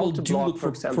so people how to do blog,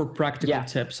 look for practical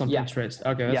tips on Pinterest.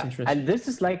 Okay, that's interesting. And this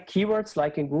is like keywords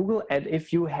like in Google. And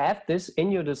if you have this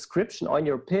in your description on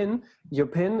your pin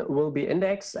will be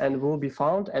indexed and will be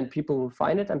found, and people will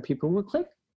find it and people will click.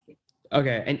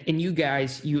 Okay, and you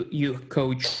guys, you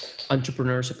coach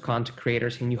entrepreneurs of content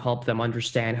creators, and you help them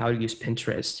understand how to use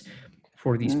Pinterest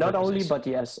for these Not purposes. only, but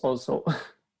yes, also.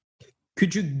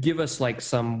 Could you give us like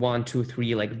some 1, 2,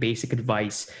 3 like basic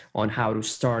advice on how to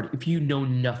start if you know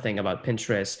nothing about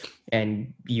Pinterest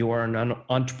and you are an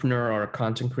entrepreneur or a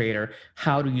content creator?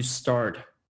 How do you start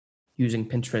using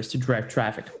Pinterest to drive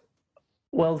traffic?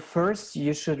 Well, first,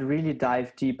 you should really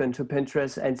dive deep into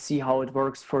Pinterest and see how it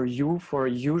works for you, for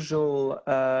a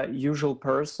usual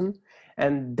person.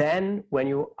 And then when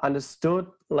you understood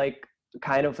like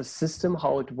kind of a system,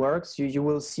 how it works, you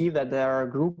will see that there are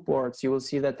group boards, you will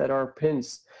see that there are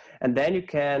pins. And then you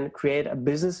can create a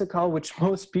business account, which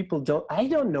most people don't. I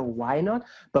don't know why not,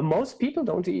 but most people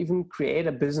don't even create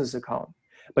a business account.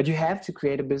 But you have to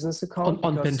create a business account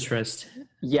On because, Pinterest.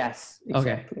 yes,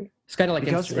 Okay. exactly. It's kind of like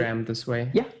Because Instagram this way.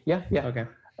 yeah. Okay.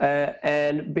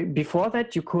 And before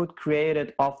that, you could create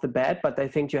it off the bat, but I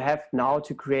think you have now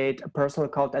to create a personal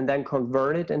account and then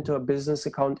convert it into a business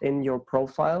account in your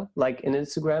profile, like in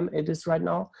Instagram it is right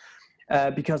now,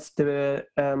 because the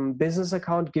business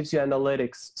account gives you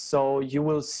analytics. So you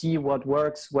will see what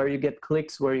works, where you get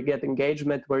clicks, where you get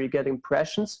engagement, where you get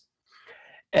impressions.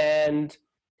 And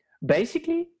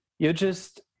basically, you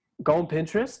just go on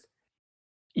Pinterest.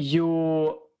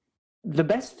 The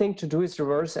best thing to do is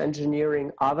reverse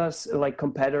engineering others, like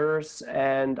competitors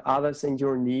and others in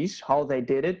your niche, how they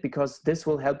did it, because this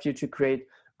will help you to create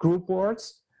group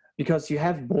boards, because you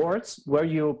have boards where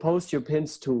you post your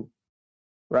pins to,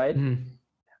 right?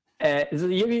 So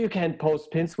you can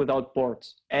post pins without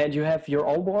boards, and you have your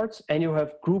own boards and you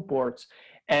have group boards.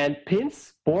 And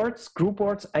pins, boards, group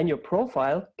boards, and your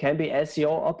profile can be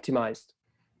SEO optimized.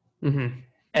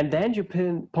 And then you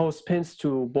post pins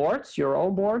to boards, your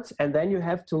own boards, and then you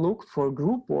have to look for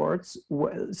group boards.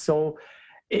 So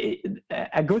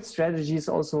a good strategy is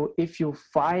also, if you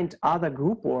find other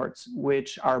group boards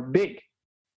which are big,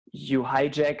 you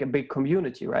hijack a big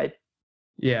community, right?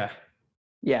 Yeah.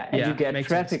 Yeah, and you get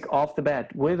traffic off the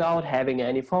bat without having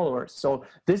any followers. So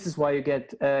this is why you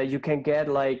can get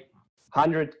like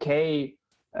 100K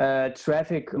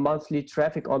traffic, monthly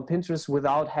traffic on Pinterest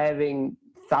without having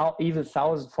even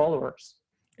 1,000 followers.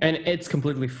 And it's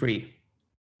completely free.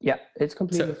 Yeah, it's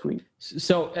completely free.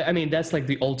 So, I mean, that's like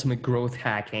the ultimate growth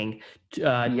hacking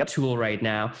tool right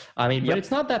now. I mean, but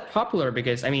it's not that popular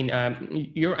because, I mean,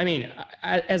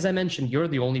 as I mentioned, you're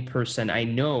the only person I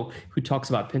know who talks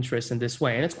about Pinterest in this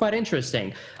way. And it's quite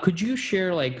interesting. Could you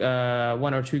share like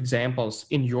one or two examples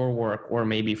in your work, or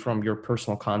maybe from your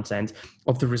personal content,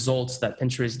 of the results that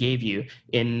Pinterest gave you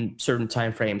in certain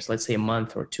timeframes, let's say a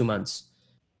month or 2 months?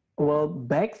 Well,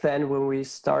 back then when we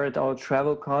started our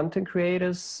travel content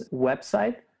creators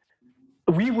website,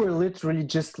 we were literally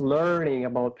just learning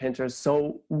about Pinterest.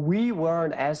 So we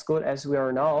weren't as good as we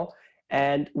are now.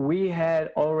 And we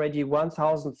had already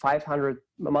 1,500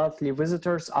 monthly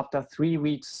visitors after 3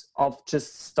 weeks of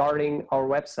just starting our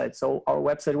website. So our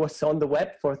website was on the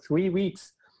web for 3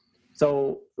 weeks.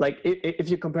 So like if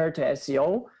you compare it to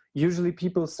SEO, usually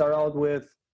people start out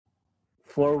with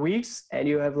 4 weeks and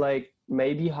you have like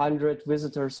maybe 100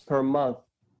 visitors per month.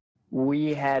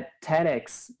 We had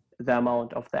 10x the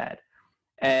amount of that.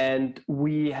 And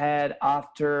we had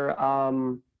after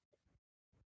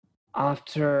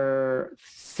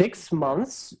 6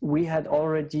 months, we had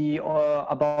already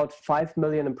about 5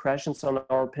 million impressions on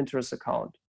our Pinterest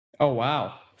account. Oh,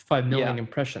 wow. 5 million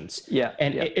impressions. Yeah.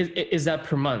 And is that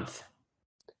per month?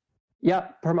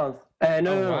 Yeah, per month.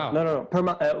 No.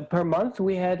 Per month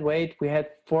we had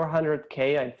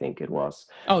 400K, I think it was.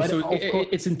 Oh, but so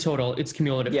it's in total, it's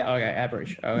cumulative. Yeah. Okay,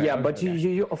 average. Okay, yeah, but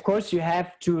you of course you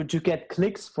have to get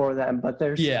clicks for them, but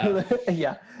there's still,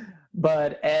 yeah.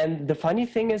 But and the funny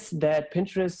thing is that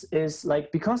Pinterest is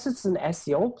like, because it's an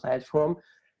SEO platform,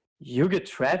 you get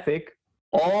traffic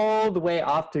all the way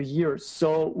after years.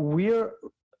 So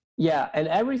and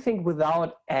everything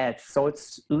without ads. So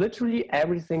it's literally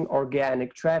everything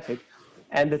organic traffic.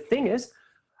 And the thing is,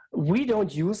 we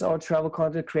don't use our travel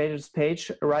content creators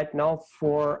page right now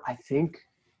for, I think,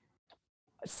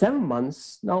 7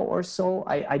 months now or so.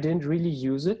 I didn't really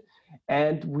use it.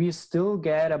 And we still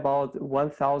get about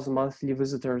 1,000 monthly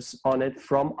visitors on it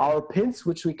from our pins,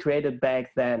 which we created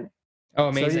back then. Oh,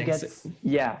 amazing. So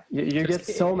you get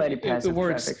so many passive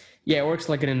traffic. Yeah, it works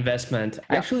like an investment.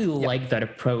 I actually like that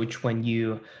approach when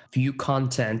you view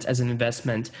content as an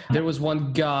investment. There was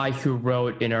one guy who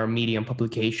wrote in our Medium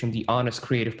publication, the Honest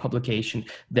Creative publication,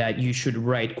 that you should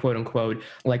write, quote unquote,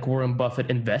 like Warren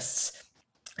Buffett invests.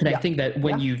 And I think that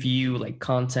when you view like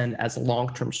content as a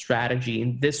long-term strategy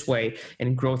in this way, and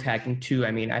in growth hacking too, I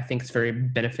mean, I think it's very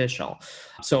beneficial.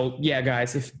 So yeah,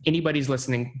 guys, if anybody's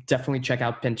listening, definitely check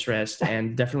out Pinterest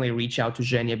and definitely reach out to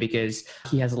Zhenya, because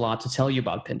he has a lot to tell you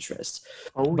about Pinterest.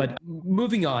 But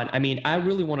moving on, I mean, I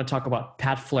really want to talk about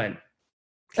Pat Flynn.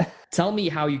 Tell me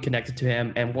how you connected to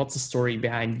him and what's the story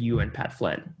behind you and Pat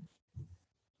Flynn.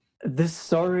 This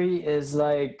story is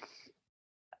like,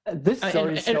 this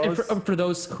story shows. For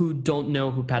those who don't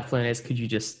know who Pat Flynn is, could you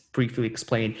just briefly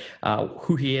explain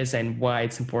who he is and why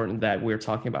it's important that we're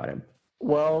talking about him?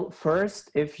 Well,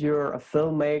 first, if you're a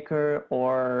filmmaker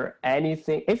or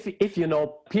anything, if you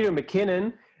know Peter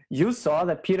McKinnon, you saw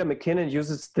that Peter McKinnon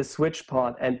uses the switch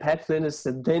pod, and Pat Flynn is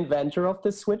the inventor of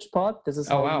the switch pod. This is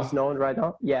how he's known right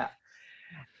now. Yeah.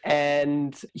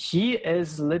 And he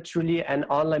is literally an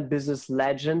online business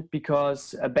legend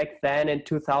because back then in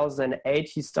 2008,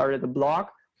 he started a blog,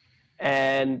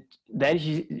 and then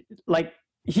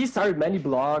he started many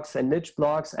blogs and niche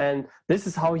blogs, and this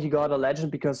is how he got a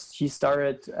legend, because he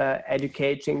started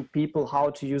educating people how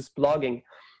to use blogging.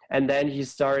 And then he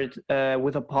started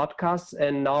with a podcast,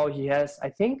 and now he has, I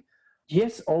think, he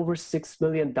has over 6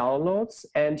 million downloads,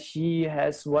 and he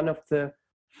has one of the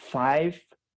 5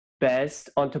 best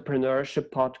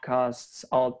entrepreneurship podcasts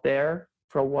out there,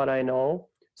 from what I know.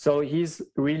 So he's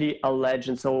really a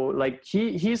legend. So like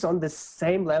he's on the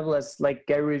same level as like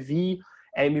Gary Vee,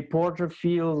 Amy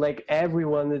Porterfield, like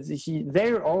everyone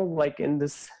they're all like in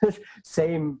this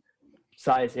same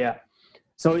size. Yeah.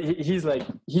 So he's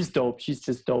dope. He's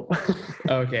just dope.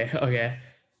 Okay.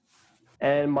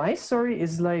 And my story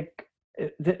is like,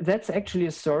 that's actually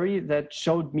a story that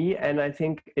showed me, and I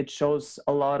think it shows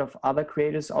a lot of other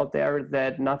creators out there,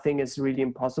 that nothing is really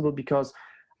impossible, because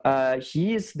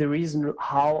he is the reason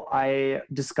how I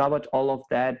discovered all of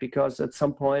that. Because at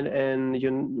some point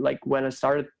like when I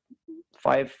started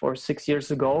 5 or 6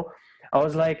 years ago, I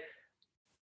was like,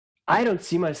 I don't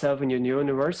see myself in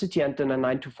university and in a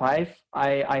 9 to 5.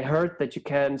 I heard that you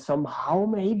can somehow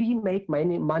maybe make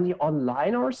money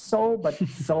online or so, but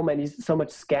so much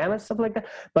scam and stuff like that.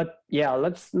 But yeah,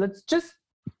 let's just.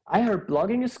 I heard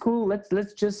blogging is cool.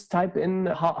 Let's just type in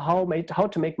how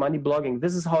to make money blogging.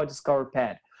 This is how I discovered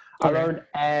Pat. I learned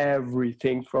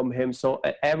everything from him. So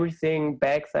everything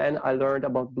back then I learned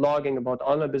about blogging, about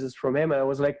online business from him, and I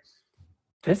was like,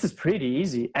 this is pretty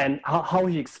easy. And how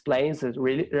he explains it,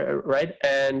 really, right?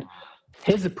 And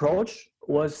his approach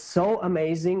was so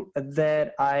amazing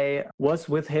that I was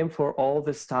with him for all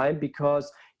this time,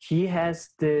 because he has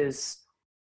this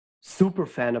super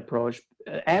fan approach.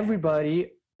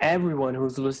 Everyone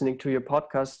who's listening to your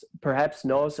podcast perhaps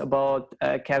knows about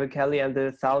Kevin Kelly and the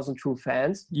 1,000 True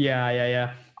Fans.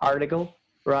 Yeah. Article.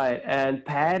 Right. And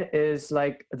Pat is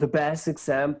like the best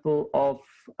example of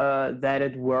that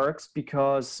it works,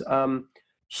 because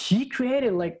he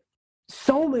created like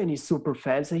so many super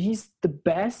fans, and he's the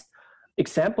best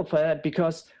example for that.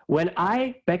 Because when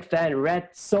I back then read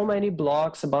so many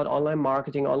blogs about online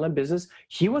marketing, online business,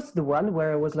 he was the one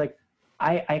where I was like,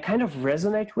 I kind of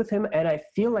resonate with him, and I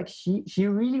feel like he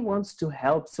really wants to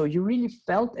help. So you really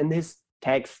felt in his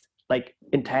text, like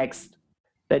in text,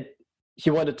 that he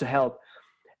wanted to help.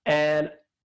 And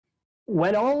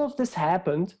when all of this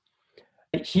happened,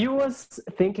 he was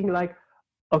thinking like,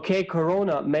 okay,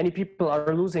 Corona, many people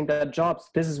are losing their jobs.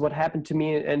 This is what happened to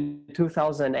me in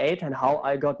 2008 and how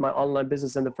I got my online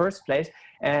business in the first place.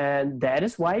 And that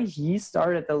is why he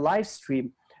started a live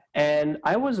stream. And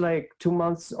I was like 2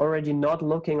 months already not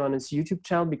looking on his YouTube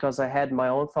channel, because I had my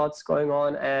own thoughts going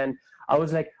on. And I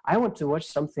was like, I want to watch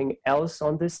something else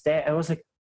on this day. I was like,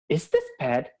 is this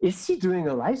Pat? Is he doing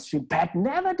a live stream? Pat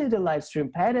never did a live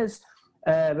stream. Pat is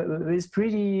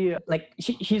pretty, like,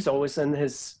 he's always in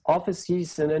his office.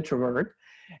 He's an introvert.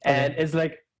 And it's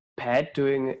like, Pat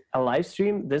doing a live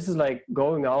stream, this is like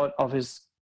going out of his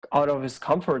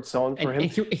comfort zone for him.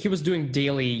 He was doing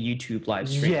daily YouTube live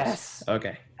streams. Yes.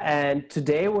 Okay. And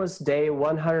today was day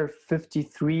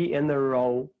 153 in a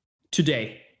row.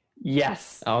 Today?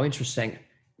 Yes. Oh, interesting.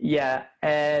 Yeah,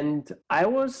 and I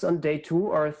was on day 2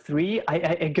 or 3.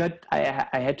 I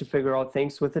had to figure out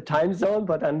things with the time zone,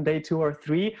 but on day 2 or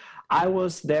 3, I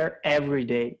was there every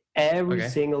day, every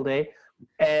single day,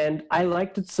 and I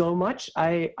liked it so much.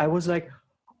 I was like,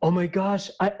 oh my gosh,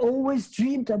 I always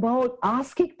dreamed about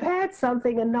asking Pat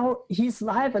something, and now he's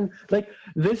live. And like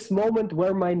this moment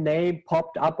where my name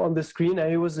popped up on the screen, and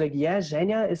he was like, yeah,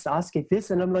 Zhenya is asking this,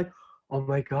 and I'm like, oh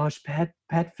my gosh, Pat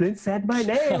Flynn said my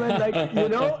name. And like,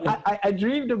 I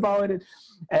dreamed about it.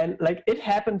 And like, it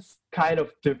happens kind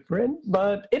of different,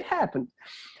 but it happened.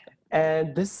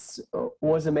 And this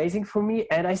was amazing for me.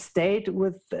 And I stayed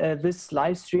with this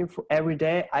live stream for every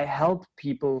day. I help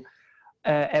people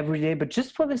every day, but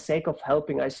just for the sake of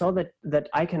helping. I saw that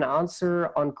I can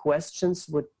answer on questions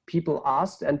what people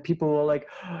asked, and people were like,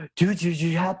 dude,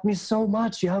 you helped me so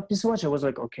much. You helped me so much. I was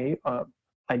like, okay,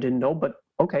 I didn't know, but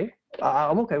okay.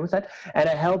 I'm okay with that. And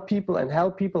I help people and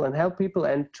help people and help people,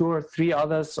 and 2 or 3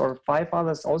 others or 5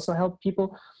 others also help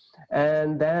people.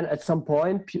 And then at some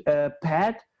point,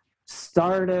 Pat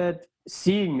started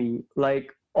seeing me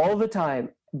like all the time,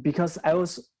 because I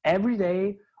was every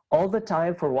day, all the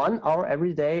time, for 1 hour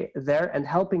every day there and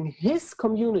helping his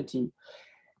community.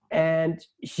 And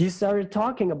he started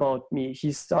talking about me.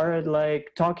 He started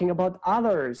like talking about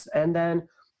others. And then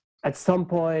at some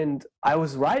point I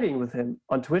was writing with him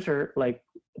on Twitter, like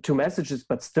 2 messages,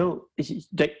 but still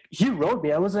he wrote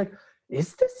me. I was like,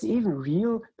 is this even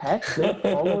real? Pat Flynn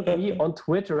followed me on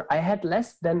Twitter. I had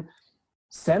less than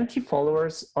 70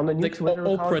 followers on a new Like Twitter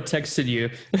Oprah account. texted you.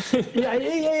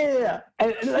 Yeah.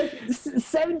 And like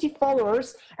 70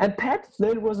 followers, and Pat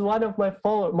Flynn was one of my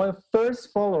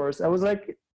first followers. I was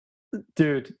like,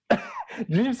 dude,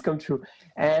 dreams come true.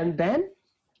 And then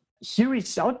he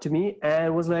reached out to me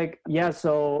and was like, yeah,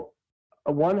 so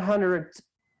a 100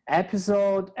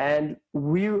 episode, and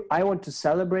I want to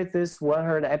celebrate this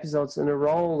 100 episodes in a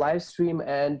row live stream,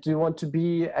 and do you want to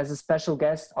be as a special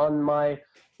guest on my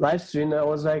live stream? And I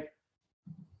was like,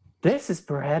 this is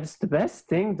perhaps the best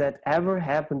thing that ever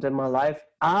happened in my life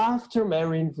after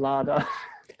marrying Vlada.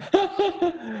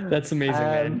 That's amazing,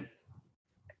 man.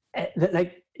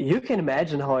 Like, you can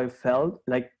imagine how I felt.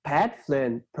 Like, Pat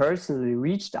Flynn personally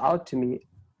reached out to me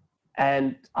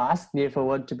and asked me if I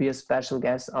want to be a special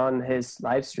guest on his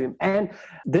live stream. And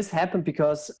this happened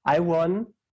because I won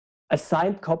a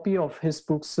signed copy of his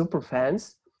book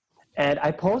Superfans, and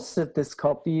I posted this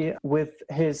copy with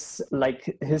his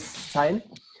sign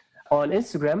on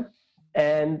Instagram,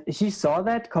 and he saw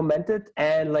that, commented,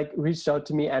 and like reached out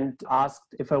to me and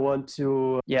asked if I want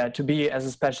to be as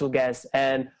a special guest.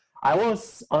 And I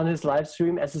was on his live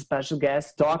stream as a special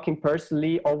guest, talking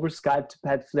personally over Skype to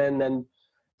Pat Flynn, and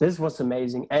this was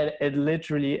amazing. And it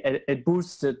literally it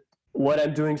boosted what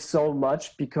I'm doing so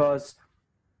much, because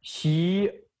he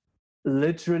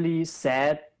literally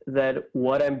said that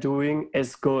what I'm doing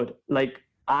is good. Like,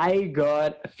 I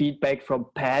got feedback from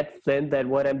Pat Flynn that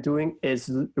what I'm doing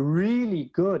is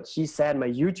really good. She said my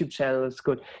YouTube channel is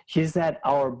good. She said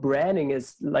our branding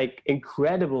is like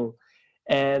incredible.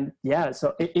 And yeah,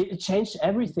 so it changed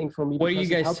everything for me. What do you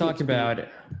guys talk about?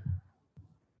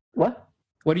 What?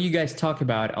 What do you guys talk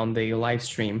about on the live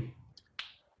stream?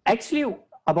 Actually,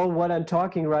 about what I'm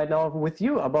talking right now with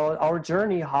you, about our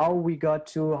journey, how we got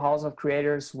to House of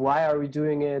Creators, why are we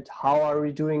doing it, how are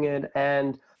we doing it,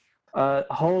 and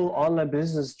whole online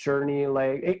business journey.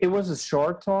 Like, it was a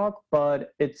short talk,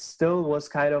 but it still was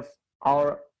kind of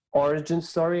our origin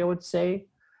story, I would say.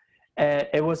 And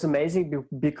it was amazing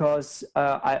because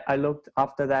I looked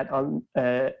after that on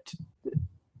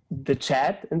the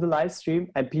chat in the live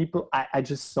stream, and people, I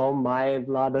just saw my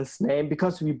Vlada's name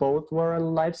because we both were on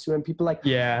the live stream, and people like,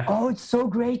 yeah, oh, it's so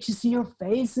great to see your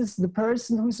faces, the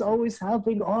person who's always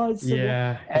helping. Oh, it's so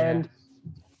good. And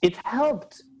it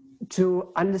helped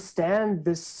to understand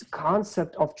this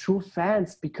concept of true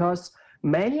fans, because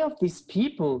many of these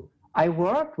people, I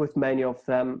worked with many of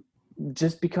them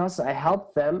just because I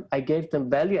helped them, I gave them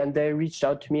value, and they reached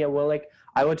out to me and were like,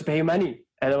 I want to pay you money.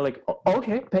 And I'm like, oh,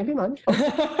 okay, pay me money.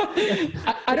 Okay.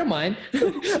 I don't mind.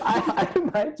 I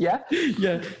don't mind, yeah.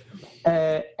 Yeah.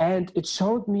 And it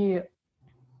showed me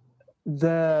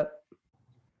the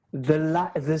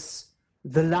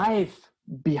life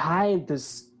behind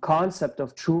this concept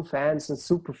of true fans and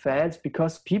super fans,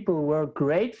 because people were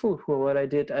grateful for what I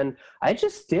did, and I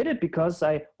just did it because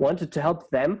I wanted to help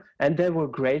them, and they were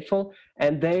grateful,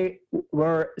 and they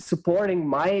were supporting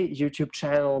my YouTube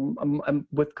channel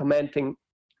with commenting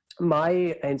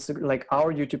my Instagram, like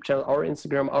our YouTube channel, our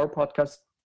Instagram, our podcast,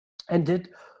 and did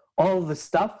all the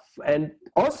stuff and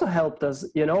also helped us,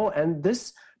 and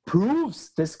this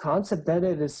proves this concept that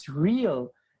it is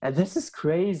real. And this is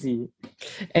crazy.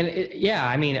 And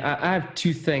I have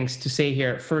two things to say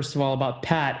here. First of all, about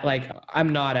Pat, like,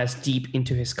 I'm not as deep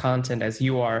into his content as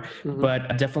you are,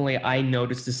 but definitely I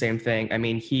noticed the same thing. I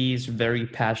mean, he's very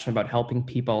passionate about helping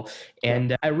people.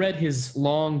 And I read his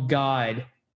long guide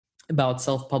about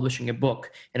self-publishing a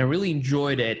book, and I really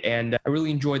enjoyed it. And I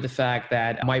really enjoyed the fact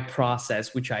that my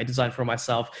process, which I designed for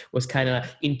myself, was kind of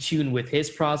in tune with his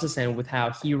process and with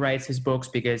how he writes his books,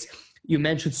 because you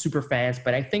mentioned superfans,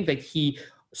 but I think that he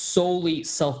solely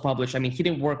self-published. I mean, he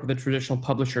didn't work with a traditional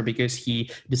publisher because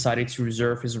he decided to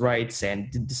reserve his rights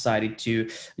and decided to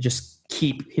just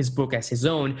keep his book as his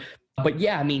own. But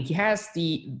yeah, I mean, he has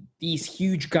these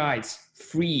huge guides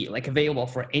free, like available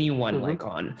for anyone, like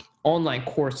on online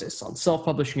courses, on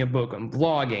self-publishing a book, on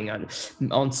blogging, on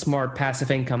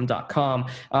smartpassiveincome.com.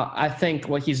 I think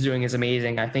what he's doing is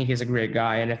amazing. I think he's a great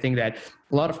guy. And I think that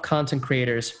a lot of content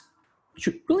creators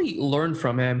should really learn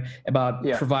from him about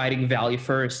Yeah. providing value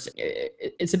first.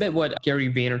 It's a bit what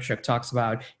Gary Vaynerchuk talks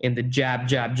about in the jab,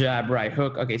 jab, jab, right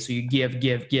hook. Okay, so you give,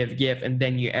 and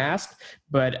then you ask.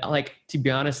 But like, to be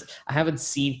honest, I haven't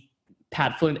seen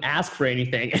Pat Flynn ask for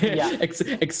anything Yeah.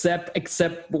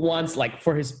 except once, like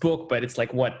for his book, but it's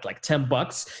like what, like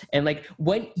 $10. And like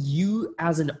when you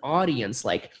as an audience,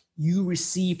 like you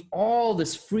receive all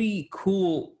this free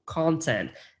cool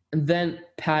content, and then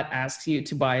Pat asks you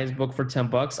to buy his book for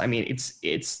 $10. I mean,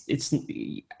 it's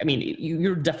I mean,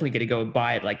 you're definitely gonna go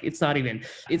buy it. Like it's not even,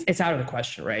 it's out of the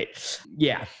question, right?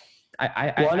 Yeah.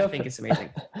 I think it's amazing.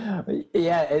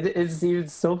 Yeah, it's even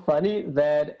so funny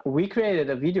that we created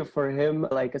a video for him,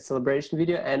 like a celebration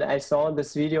video, and I saw in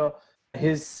this video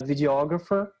his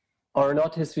videographer, or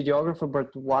not his videographer,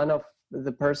 but one of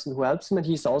the person who helps him, and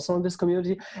he's also in this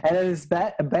community. And in his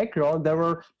background, there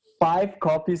were 5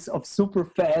 copies of super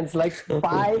fans, like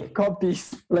 5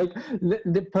 copies. Like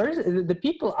the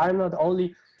people are not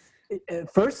only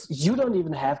first, you don't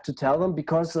even have to tell them,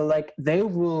 because like they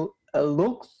will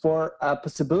look for a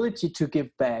possibility to give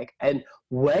back. And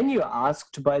when you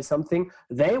ask to buy something,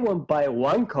 they won't buy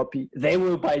 1 copy, they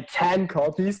will buy 10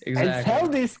 copies. Exactly. And sell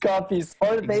these copies,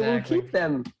 or they will keep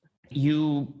them.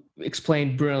 You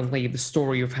explained brilliantly the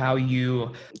story of how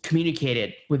you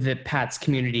communicated with the Pat's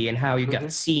community and how you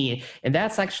got seen. And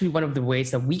that's actually one of the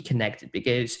ways that we connected,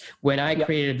 because when I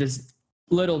created this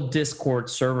little Discord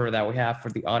server that we have for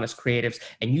the Honest Creatives,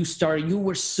 and you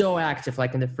were so active,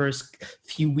 like in the first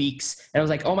few weeks, and I was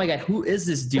like, oh my God, who is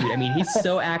this dude? I mean, he's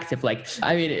so active. Like,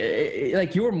 I mean,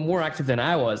 like you were more active than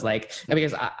I was, like,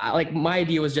 because I like, my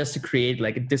idea was just to create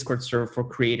like a Discord server for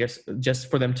creators, just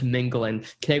for them to mingle and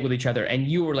connect with each other. And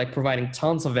you were like providing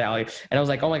tons of value. And I was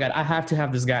like, oh my God, I have to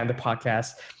have this guy on the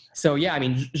podcast. So yeah, I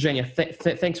mean,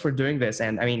 Zhenya, thanks for doing this,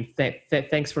 and I mean,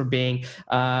 thanks for being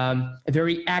a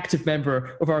very active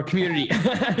member of our community.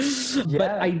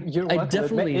 But you're welcome.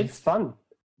 Definitely, it's fun.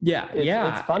 Yeah,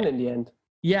 it's fun in the end.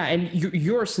 Yeah, and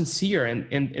you're sincere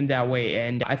in that way,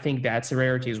 and I think that's a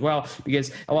rarity as well,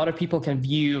 because a lot of people can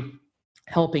view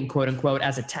helping, quote unquote,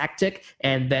 as a tactic,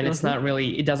 and then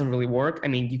it doesn't really work. I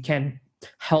mean, you can't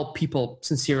help people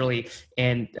sincerely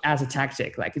and as a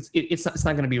tactic. Like it's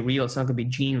not going to be real, it's not going to be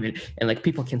genuine, and like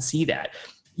people can see that.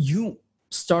 You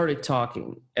started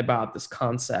talking about this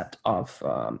concept of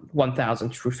 1,000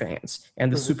 true fans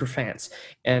and the super fans,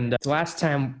 and the last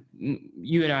time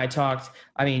you and I talked,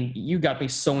 I mean, you got me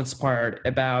so inspired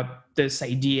about this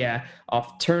idea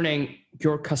of turning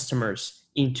your customers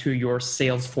into your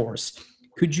sales force.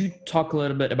 Could you talk a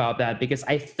little bit about that? Because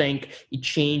I think it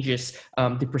changes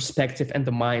the perspective and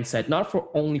the mindset, not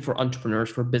only for entrepreneurs,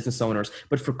 for business owners,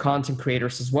 but for content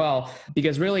creators as well.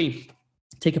 Because really,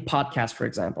 take a podcast, for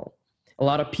example. A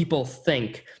lot of people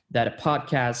think that a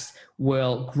podcast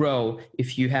will grow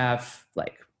if you have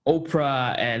like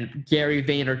Oprah and Gary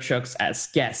Vaynerchuk as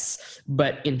guests.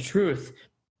 But in truth,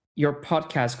 your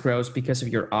podcast grows because of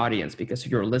your audience, because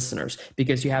of your listeners,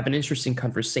 because you have an interesting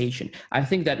conversation. I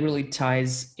think that really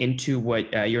ties into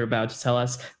what you're about to tell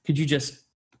us. Could you just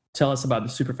tell us about the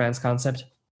superfans concept?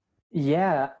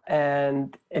 Yeah,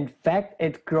 and in fact,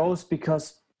 it grows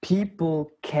because people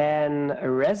can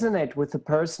resonate with the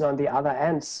person on the other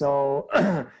end. So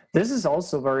this is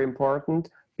also very important,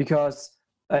 because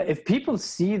if people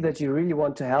see that you really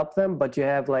want to help them, but you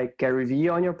have like Gary Vee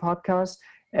on your podcast,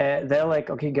 they're like,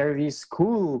 okay, Gary Vee is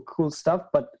cool stuff,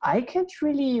 but I can't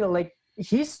really, like,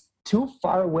 he's too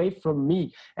far away from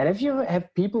me. And if you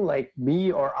have people like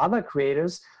me or other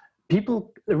creators,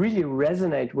 people really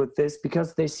resonate with this,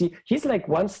 because they see he's like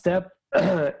one step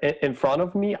in front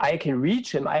of me. I can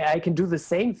reach him. I can do the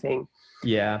same thing.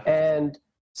 Yeah. And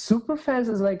superfans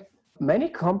is like, many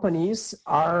companies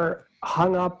are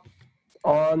hung up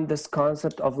on this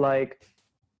concept of like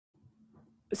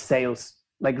sales,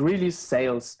 like really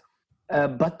sales,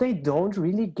 but they don't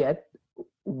really get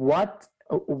what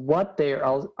they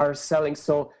are selling.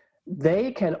 So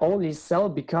they can only sell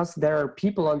because there are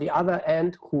people on the other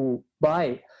end who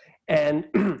buy. And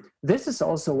this is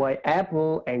also why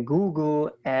Apple and Google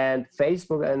and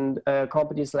Facebook and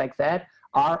companies like that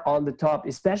are on the top,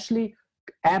 especially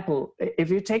Apple. If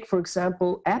you take, for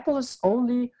example, Apple is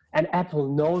only, and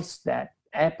Apple knows that,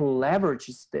 Apple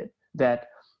leverages that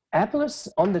Apple is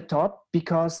on the top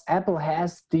because Apple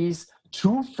has these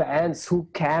true fans who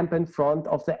camp in front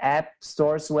of the app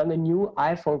stores when a new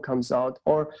iPhone comes out,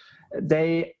 or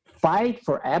they fight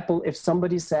for Apple if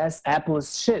somebody says Apple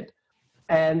is shit.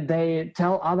 And they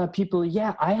tell other people,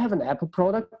 yeah, I have an Apple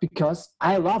product because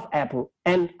I love Apple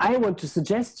and I want to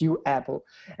suggest you Apple.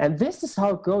 And this is how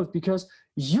it goes, because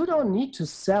you don't need to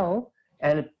sell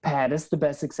And a pet is the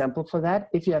best example for that.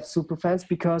 If you have super fans,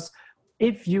 because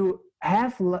if you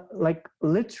have like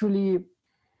literally,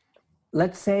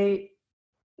 let's say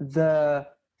I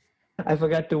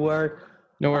forgot the word.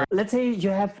 No worries. Let's say you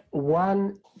have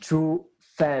one true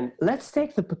fan. Let's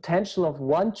take the potential of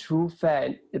one true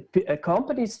fan.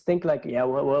 Companies think like, yeah,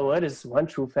 well, what is one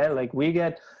true fan? Like we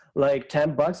get like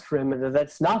 $10 for him, and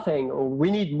that's nothing. Or we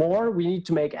need more. We need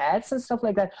to make ads and stuff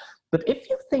like that. But if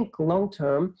you think long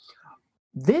term,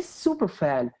 this super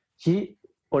fan, he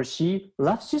or she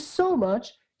loves you so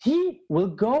much, he will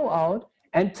go out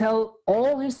and tell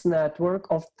all his network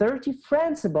of 30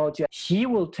 friends about you. He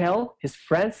will tell his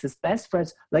friends, his best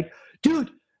friends, like,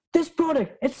 dude, this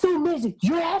product, it's so amazing.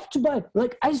 You have to buy it.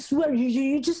 Like, I swear,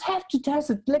 you just have to test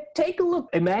it. Like, take a look.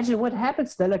 Imagine what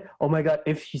happens. They're like, oh my God,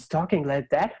 if he's talking like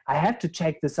that, I have to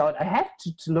check this out. I have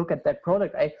to look at that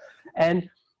product. And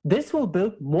this will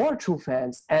build more true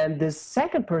fans. And the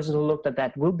second person who looked at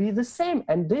that will be the same.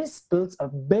 And this builds a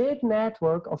big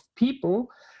network of people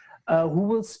who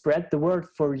will spread the word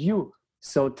for you.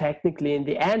 So technically, in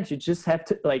the end, you just have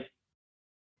to, like,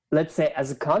 let's say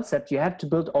as a concept, you have to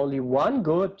build only one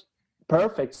good,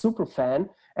 perfect super fan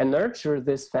and nurture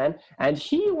this fan, and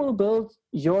he will build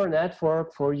your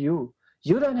network for you.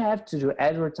 You don't have to do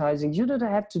advertising. You don't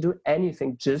have to do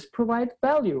anything. Just provide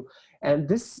value. And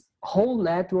this whole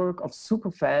network of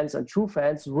super fans and true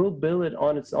fans will build it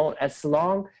on its own as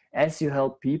long as you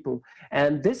help people.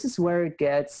 And this is where it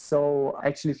gets so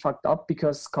actually fucked up,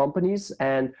 because companies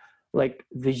and like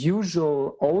the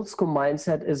usual old school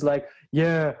mindset is like,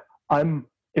 yeah,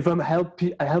 if I'm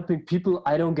helping people,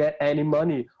 I don't get any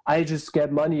money. I just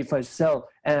get money if I sell.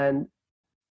 And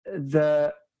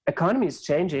the economy is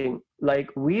changing. Like,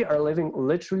 we are living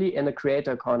literally in a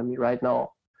creator economy right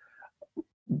now,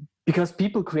 because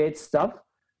people create stuff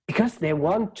because they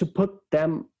want to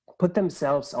put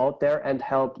themselves out there and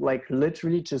help, like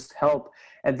literally just help.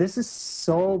 And this is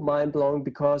so mind-blowing,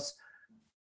 because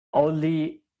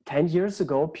only 10 years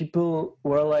ago people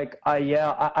were like,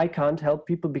 I can't help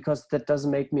people because that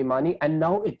doesn't make me money. And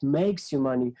now it makes you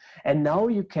money. And now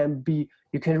you can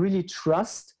really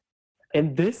trust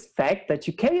in this fact that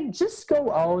you can just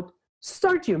go out,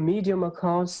 start your Medium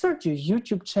account, start your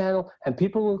YouTube channel, and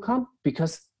people will come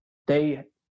because they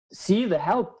see the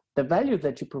help, the value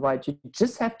that you provide. You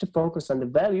just have to focus on the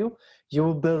value. You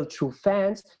will build true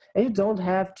fans, and you don't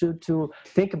have to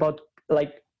think about,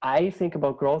 like, I think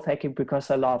about growth hacking because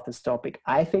I love this topic.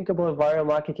 I think about viral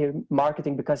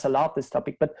marketing because I love this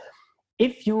topic. But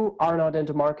if you are not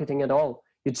into marketing at all,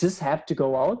 you just have to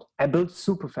go out and build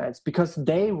super fans, because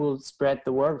they will spread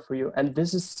the word for you. And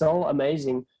this is so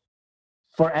amazing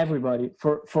for everybody,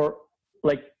 for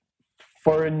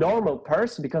a normal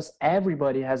person, because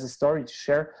everybody has a story to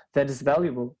share that is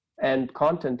valuable, and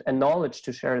content and knowledge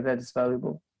to share that is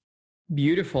valuable.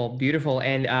 Beautiful.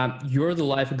 And you're the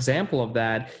life example of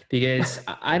that, because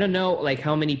I don't know like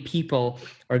how many people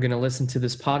are going to listen to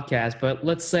this podcast, but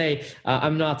let's say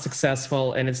I'm not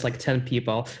successful and it's like 10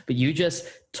 people, but you just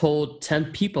told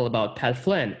 10 people about Pat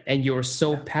Flynn, and you're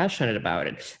so passionate about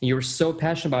it. And you're so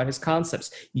passionate about his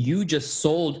concepts. You just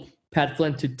sold Pat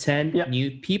Flynn to 10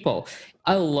 new people.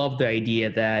 I love the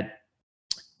idea that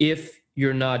if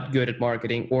you're not good at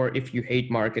marketing, or if you hate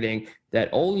marketing,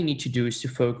 that all you need to do is to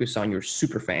focus on your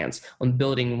super fans, on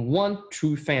building one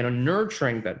true fan, on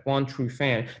nurturing that one true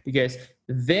fan, because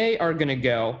they are going to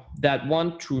go, that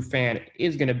one true fan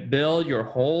is going to build your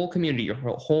whole community, your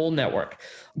whole network.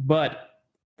 But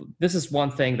this is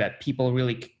one thing that people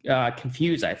really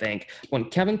confuse, I think. When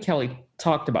Kevin Kelly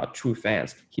talked about true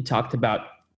fans, he talked about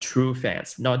true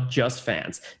fans, not just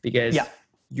fans, because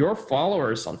your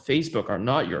followers on Facebook are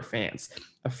not your fans.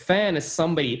 A fan is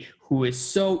somebody who is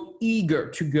so eager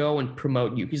to go and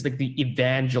promote you. He's like the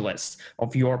evangelist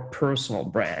of your personal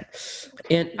brand.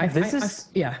 And go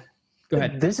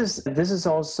ahead. This is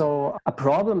also a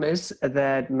problem, is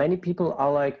that many people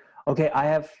are like, okay,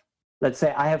 let's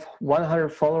say I have 100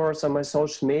 followers on my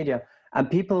social media, and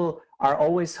people are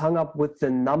always hung up with the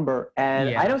number.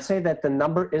 And I don't say that the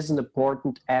number isn't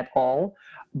important at all,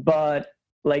 but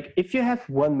like, if you have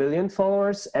 1 million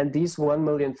followers and these 1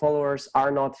 million followers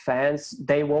are not fans,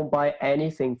 they won't buy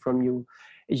anything from you.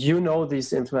 You know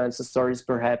these influencer stories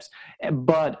perhaps.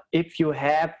 But if you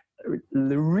have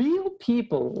real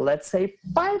people, let's say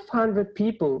 500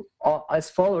 people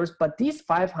as followers, but these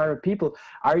 500 people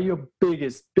are your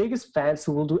biggest fans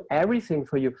who will do everything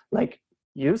for you. Like,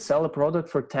 you sell a product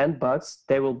for $10,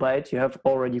 they will buy it. You have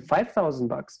already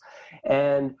 $5,000.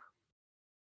 And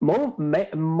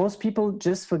most people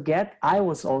just forget. I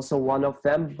was also one of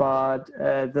them, but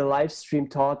the live stream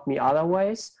taught me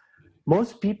otherwise.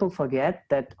 most people forget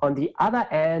that on the other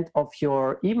end of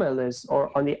your email list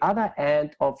or on the other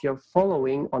end of your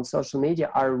following on social media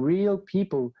are real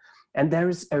people. And there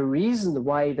is a reason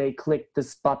why they click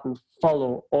this button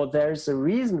follow, or there's a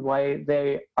reason why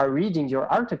they are reading your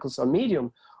articles on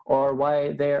Medium, or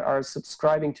why they are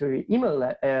subscribing to your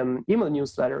email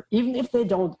newsletter. Even if they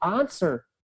don't answer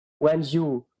when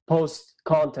you post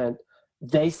content,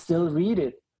 they still read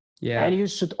it. Yeah. And you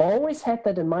should always have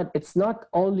that in mind. It's not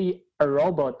only a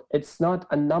robot, it's not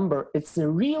a number, it's a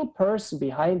real person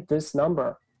behind this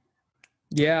number.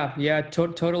 Yeah,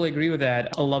 totally agree with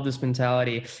that. I love this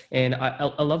mentality. And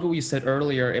I love what you said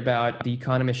earlier about the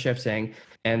economy shifting,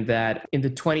 and that in the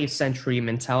 20th century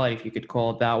mentality, if you could call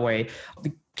it that way,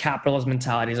 the capitalist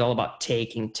mentality is all about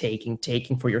taking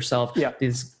for yourself. Yeah.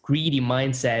 This greedy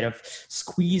mindset of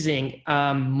squeezing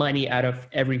money out of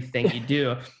everything you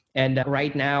do. And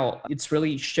right now, it's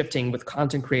really shifting with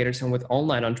content creators and with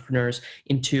online entrepreneurs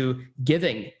into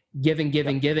giving,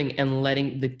 and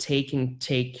letting the taking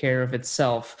take care of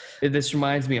itself. This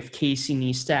reminds me of Casey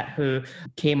Neistat, who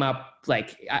came up,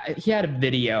 he had a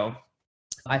video.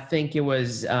 I think it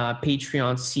was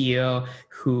Patreon CEO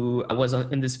who was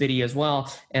in this video as well.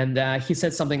 And he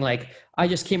said something like, I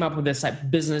just came up with this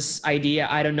business idea.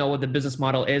 I don't know what the business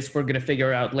model is. We're going to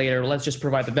figure it out later. Let's just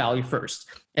provide the value first.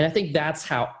 And I think that's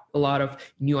how a lot of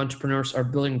new entrepreneurs are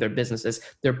building their businesses.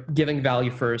 They're giving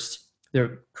value first.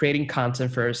 They're creating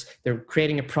content first. They're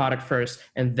creating a product first,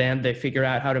 and then they figure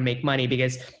out how to make money,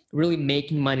 because really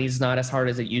making money is not as hard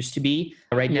as it used to be.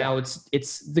 Right now,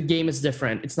 it's the game is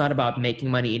different. It's not about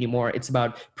making money anymore. It's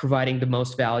about providing the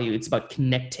most value. It's about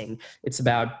connecting. It's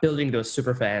about building those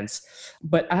super fans.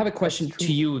 But I have a question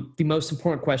to you. The most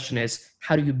important question is,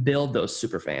 how do you build those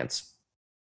super fans?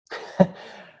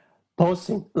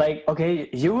 Posting, okay,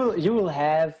 you will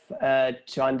have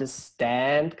to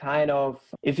understand kind of,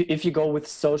 if you go with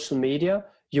social media,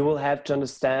 you will have to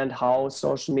understand how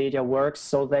social media works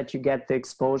so that you get the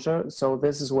exposure. So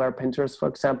this is where Pinterest, for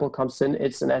example, comes in.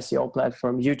 It's an SEO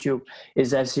platform. YouTube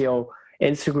is SEO.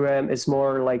 Instagram is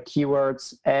more like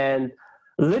keywords. And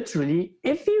literally,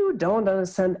 if you don't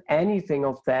understand anything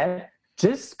of that,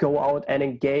 just go out and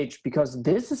engage, because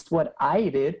this is what I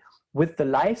did with the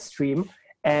live stream.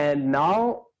 And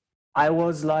now I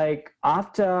was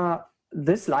after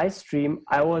this live stream,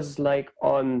 I was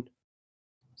on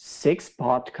 6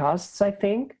 podcasts, I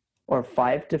think, or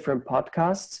 5 different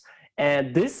podcasts.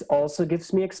 And this also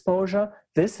gives me exposure.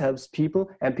 This helps people,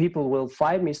 and people will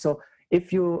find me. So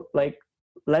if you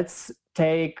let's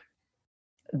take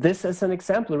this as an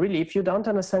example, really, if you don't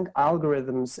understand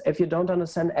algorithms, if you don't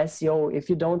understand SEO, if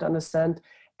you don't understand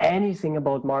anything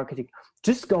about marketing,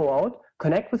 just go out,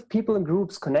 connect with people in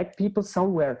groups, connect people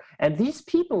somewhere, and these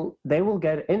people, they will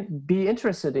be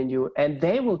interested in you, and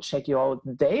they will check you out,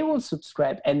 they will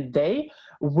subscribe, and they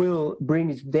will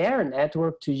bring their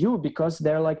network to you, because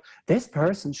they're like, this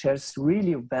person shares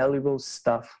really valuable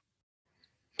stuff.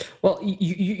 Well,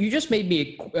 you just made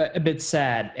me a bit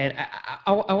sad, and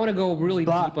I want to go really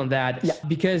deep on that,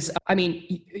 because I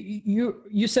mean,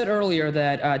 you said earlier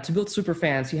that to build super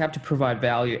fans, you have to provide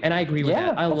value, and I agree with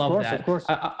that. I love that. Of course.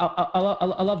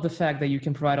 I love the fact that you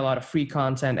can provide a lot of free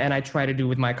content, and I try to do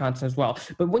with my content as well.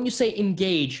 But when you say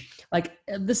engage,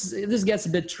 this gets a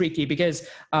bit tricky, because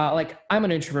I'm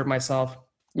an introvert myself.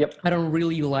 Yep. I don't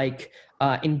really like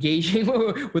engaging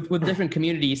with different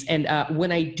communities, and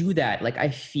when I do that, I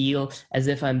feel as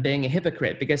if I'm being a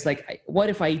hypocrite, because what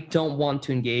if I don't want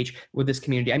to engage with this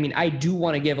community? I mean, I do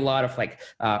want to give a lot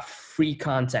of free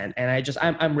content, and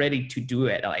I'm ready to do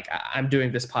it. I'm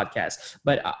doing this podcast,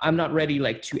 but I'm not ready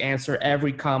to answer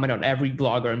every comment on every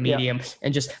blog or medium,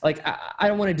 and just I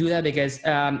don't want to do that, because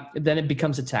then it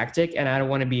becomes a tactic, and I don't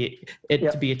want to be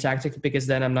to be a tactic, because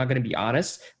then I'm not going to be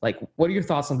honest. What are your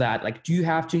thoughts on that? Do you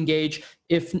have to engage?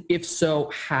 If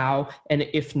so, how? And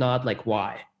if not,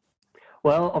 why?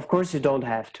 Well, of course you don't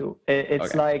have to.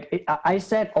 It's okay. I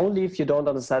said, only if you don't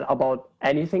understand about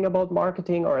anything about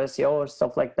marketing or SEO or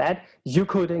stuff like that, you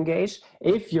could engage.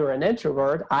 If you're an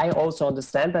introvert, I also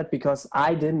understand that, because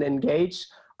I didn't engage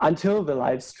until the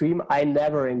live stream. I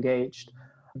never engaged.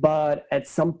 But at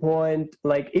some point,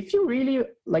 if you really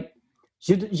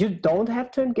you don't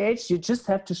have to engage. You just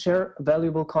have to share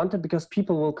valuable content, because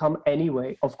people will come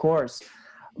anyway, of course.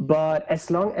 But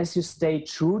as long as you stay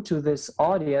true to this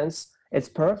audience, it's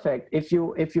perfect. If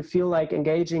you feel like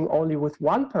engaging only with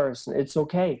one person, it's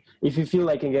okay. If you feel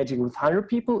like engaging with 100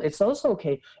 people, it's also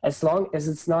okay, as long as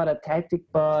it's not a tactic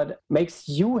but makes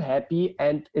you happy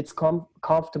and it's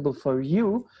comfortable for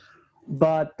you.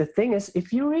 But the thing is,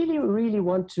 if you really, really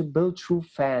want to build true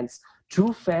fans,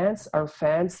 true fans are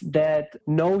fans that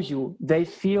know you. They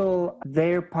feel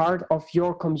they're part of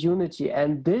your community,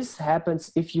 and this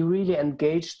happens if you really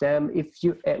engage them, if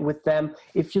you with them,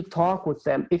 if you talk with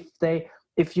them,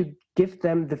 if you give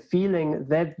them the feeling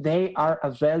that they are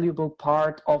a valuable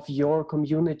part of your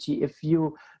community. If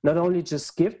you not only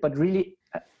just give, but really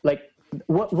like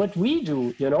what we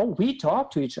do, we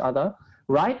talk to each other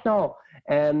right now,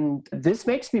 and this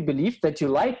makes me believe that you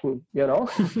like me, I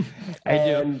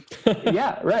and do.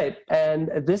 yeah, right. And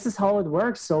this is how it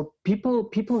works. So people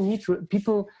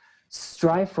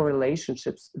strive for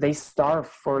relationships, they starve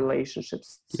for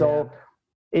relationships. So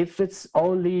if it's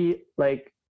only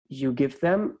like you give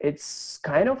them, it's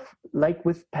kind of like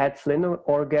with Pat Flynn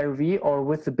or Gary Vee or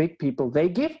with the big people. They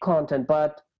give content,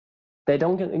 but they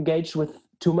don't engage with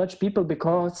too much people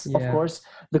because of course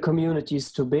the community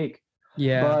is too big.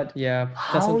 But That's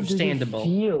how understandable. do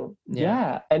you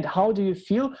feel? And how do you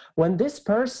feel when this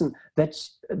person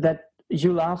that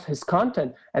you love his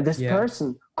content, and this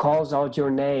person calls out your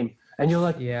name, and you're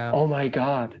like, oh my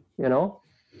God,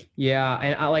 Yeah,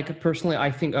 and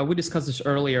I think we discussed this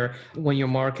earlier. When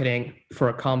you're marketing for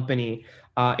a company,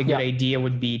 a good idea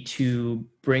would be to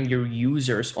bring your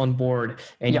users on board.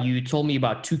 And you told me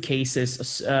about two cases,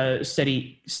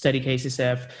 study cases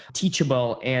of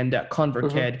Teachable and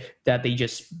ConvertKit, that they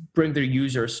just bring their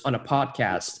users on a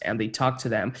podcast and they talk to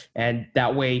them. And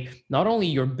that way, not only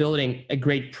you're building a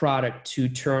great product to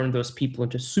turn those people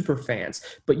into super fans,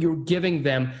 but you're giving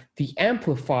them the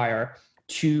amplifier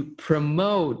to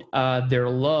promote their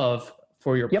love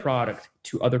for your product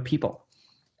to other people.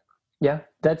 Yeah,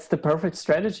 that's the perfect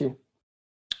strategy.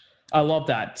 I love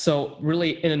that. So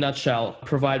really, in a nutshell,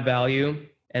 provide value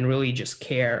and really just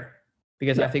care,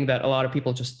 because I think that a lot of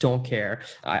people just don't care.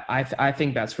 I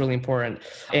think that's really important.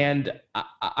 And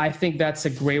I think that's a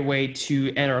great way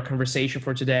to end our conversation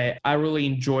for today. I really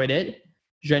enjoyed it.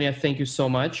 Zhenya, thank you so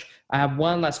much. I have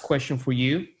one last question for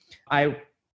you. I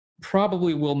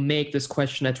probably will make this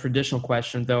question a traditional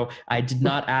question, though I did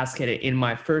not ask it in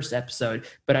my first episode,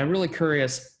 but I'm really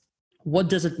curious, what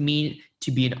does it mean to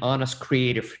be an honest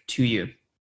creative to you?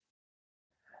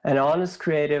 An honest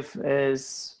creative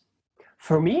is,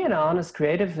 for me, an honest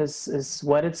creative is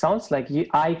what it sounds like.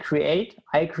 I create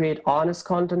honest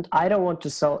content. I don't want to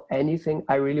sell anything.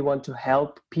 I really want to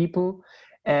help people,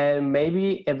 and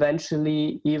maybe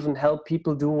eventually even help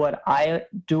people do what I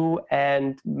do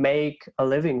and make a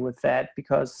living with that,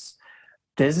 because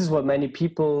this is what many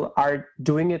people are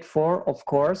doing it for, of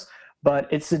course. But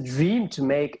it's a dream to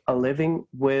make a living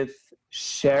with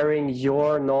sharing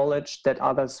your knowledge that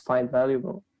others find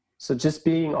valuable. So just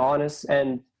being honest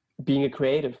and being a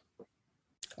creative.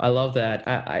 I love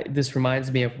that. This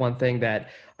reminds me of one thing that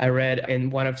I read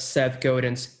in one of Seth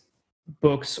Godin's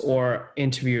books or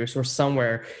interviews or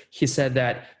somewhere. He said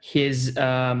that his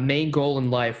main goal in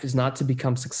life is not to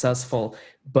become successful,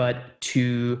 but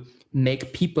to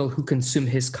make people who consume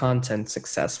his content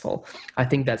successful. I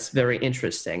think that's very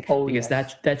interesting, because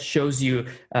that shows you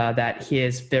that he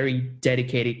is very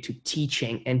dedicated to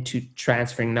teaching and to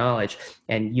transferring knowledge.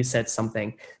 And you said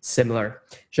something similar.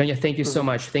 Zhenya, thank you so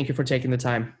much. Thank you for taking the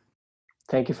time.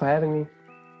 Thank you for having me.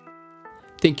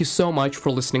 Thank you so much for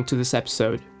listening to this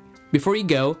episode. Before you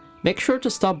go, make sure to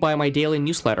stop by my daily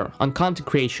newsletter on content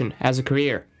creation as a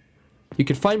career. You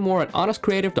can find more at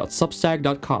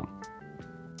honestcreative.substack.com.